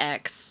my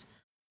ex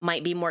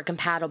might be more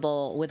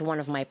compatible with one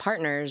of my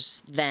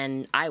partners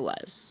than I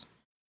was.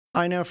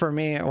 I know for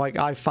me, like,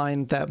 I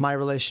find that my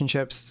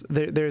relationships,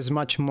 there's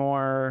much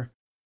more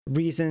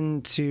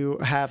reason to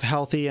have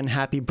healthy and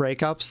happy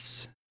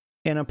breakups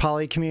in a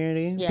poly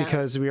community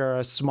because we are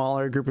a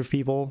smaller group of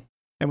people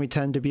and we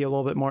tend to be a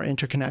little bit more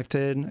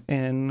interconnected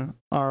in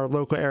our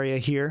local area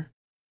here.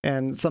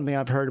 And something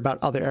I've heard about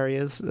other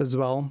areas as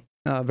well,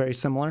 very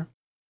similar.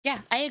 Yeah,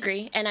 I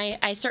agree. And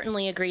I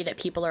certainly agree that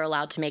people are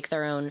allowed to make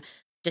their own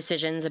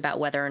decisions about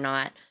whether or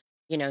not,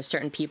 you know,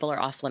 certain people are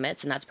off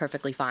limits, and that's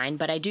perfectly fine.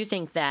 But I do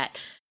think that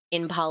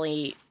in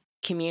poly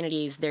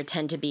communities, there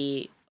tends to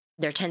be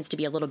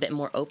a little bit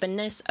more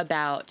openness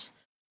about,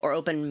 or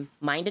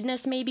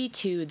open-mindedness maybe,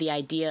 to the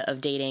idea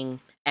of dating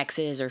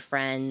exes or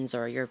friends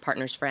or your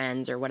partner's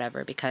friends or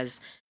whatever,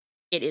 because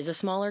it is a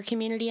smaller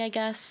community, I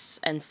guess.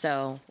 And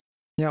so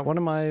one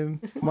of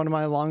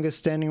my longest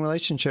standing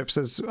relationships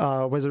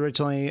was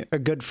originally a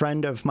good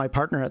friend of my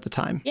partner at the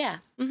time. Yeah.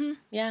 Mm-hmm.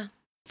 Yeah.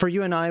 For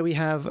you and I, we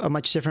have a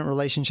much different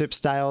relationship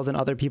style than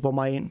other people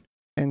might.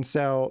 And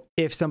so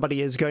if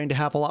somebody is going to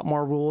have a lot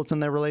more rules in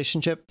their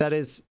relationship, it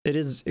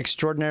is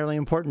extraordinarily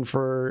important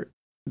for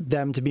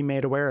them to be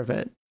made aware of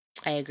it.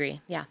 I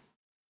agree. Yeah.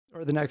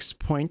 Or the next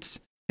point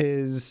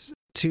is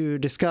to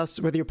discuss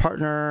with your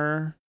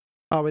partner's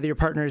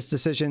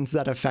decisions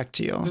that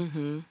affect you.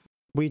 Mm-hmm.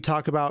 We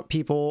talk about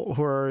people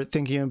who are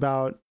thinking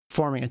about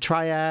forming a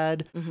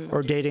triad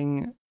or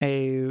dating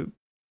a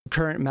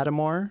current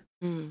metamor.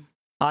 Mm.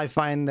 I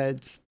find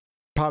that's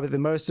probably the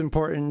most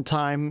important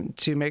time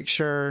to make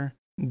sure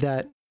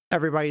that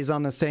everybody's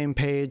on the same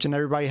page and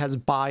everybody has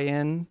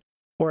buy-in,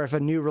 or if a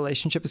new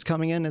relationship is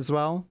coming in as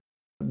well,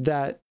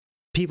 that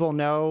people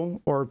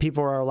know or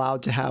people are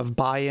allowed to have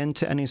buy-in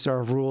to any sort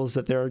of rules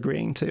that they're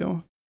agreeing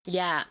to.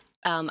 Yeah.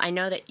 I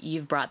know that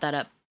you've brought that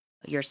up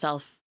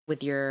yourself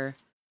with your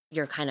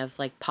kind of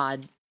like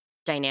pod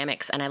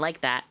dynamics, and I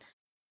like that.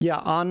 Yeah,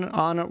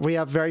 on we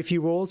have very few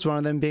rules, one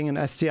of them being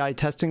an STI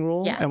testing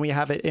rule, and we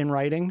have it in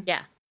writing.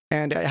 Yeah.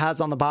 And it has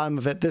on the bottom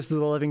of it, this is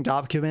a living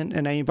document,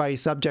 and anybody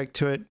subject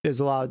to it is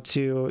allowed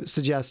to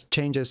suggest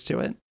changes to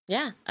it.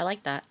 Yeah, I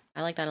like that.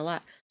 I like that a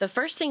lot. The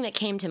first thing that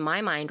came to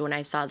my mind when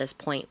I saw this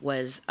point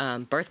was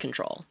birth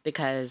control,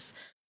 because,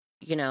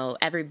 you know,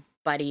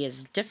 everybody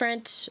is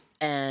different.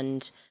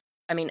 And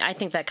I mean, I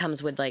think that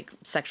comes with like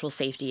sexual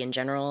safety in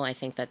general. I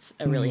think that's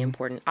a really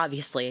important,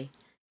 obviously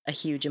a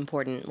huge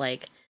important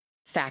like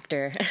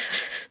factor.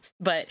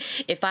 But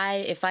if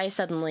I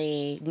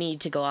suddenly need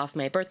to go off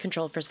my birth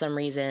control for some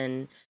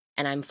reason,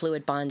 and I'm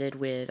fluid bonded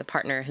with a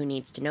partner who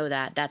needs to know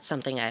that, that's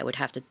something I would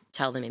have to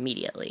tell them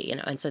immediately, you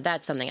know? And so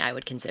that's something I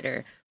would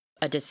consider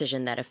a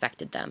decision that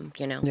affected them,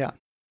 you know? Yeah.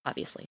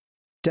 Obviously.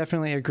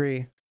 Definitely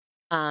agree.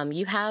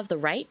 You have the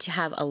right to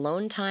have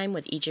alone time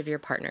with each of your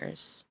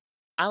partners.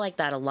 I like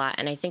that a lot,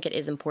 and I think it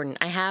is important.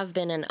 I have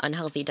been in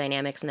unhealthy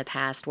dynamics in the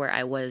past where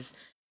I was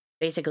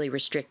basically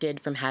restricted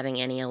from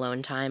having any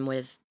alone time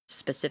with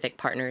specific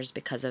partners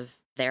because of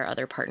their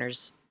other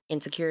partners'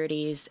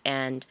 insecurities,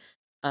 and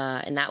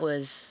that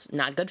was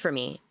not good for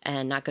me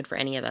and not good for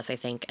any of us, I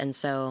think. And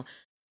so,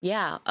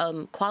 yeah,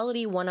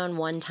 quality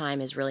one-on-one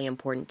time is really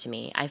important to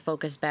me. I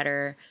focus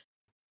better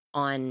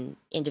on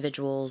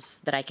individuals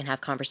that I can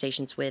have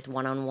conversations with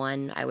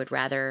one-on-one. I would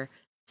rather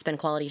spend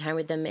quality time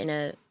with them in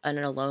an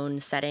alone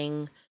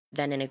setting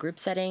than in a group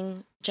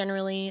setting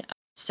generally.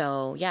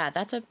 So yeah,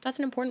 that's an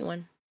important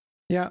one.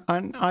 Yeah,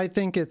 and I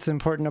think it's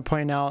important to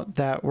point out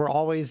that we're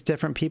always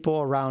different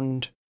people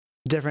around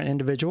different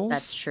individuals.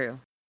 That's true.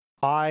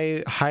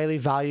 I highly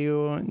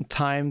value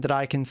time that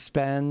I can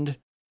spend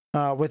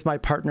with my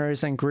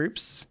partners and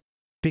groups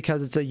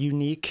because it's a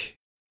unique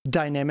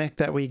dynamic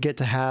that we get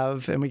to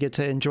have, and we get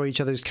to enjoy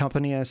each other's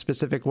company in a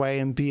specific way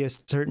and be a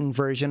certain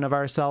version of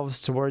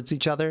ourselves towards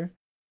each other.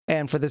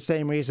 And for the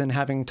same reason,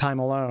 having time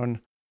alone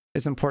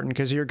is important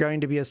because you're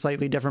going to be a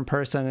slightly different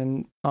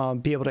person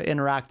and be able to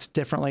interact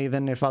differently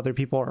than if other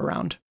people are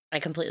around. I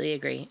completely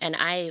agree. And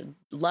I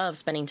love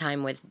spending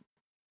time with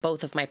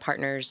both of my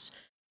partners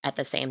at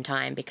the same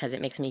time because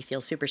it makes me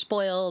feel super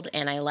spoiled,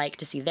 and I like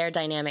to see their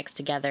dynamics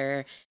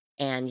together.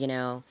 And, you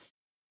know.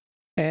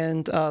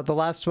 And the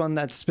last one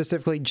that's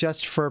specifically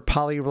just for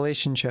poly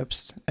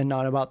relationships and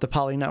not about the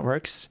poly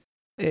networks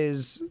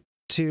is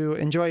to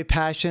enjoy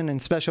passion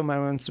and special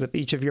moments with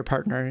each of your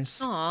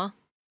partners. Aww.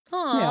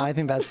 Yeah, I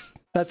think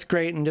that's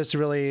great and just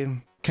really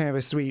kind of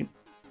a sweet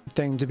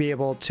thing to be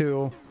able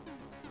to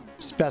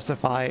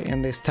specify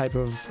in this type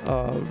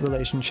of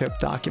relationship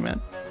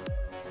document.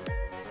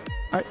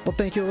 All right, well,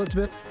 thank you,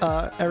 Elizabeth.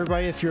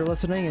 Everybody, if you're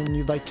listening and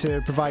you'd like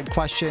to provide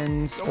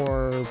questions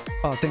or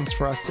things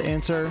for us to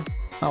answer,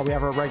 we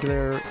have our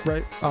regular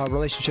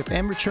relationship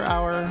amateur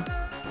hour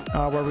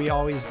where we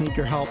always need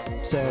your help.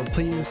 So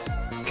please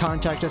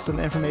contact us on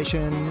the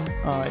information.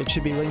 It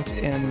should be linked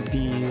in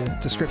the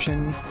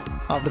description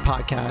of the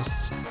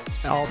podcast,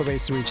 all the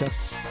ways to reach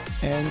us.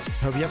 And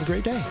hope you have a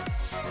great day.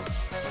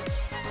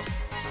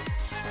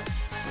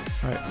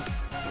 All right.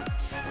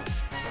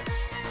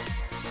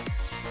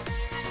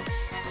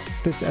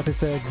 This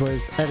episode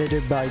was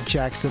edited by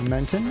Jackson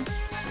Menton.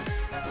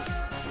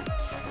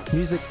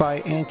 Music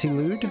by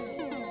Antilude.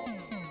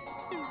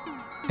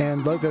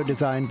 And logo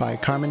design by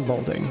Carmen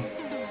Bolding.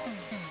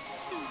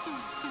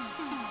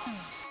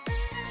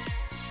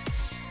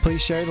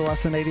 Please share the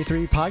Lesson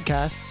 83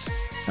 podcast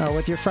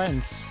with your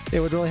friends. It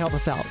would really help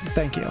us out.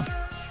 Thank you.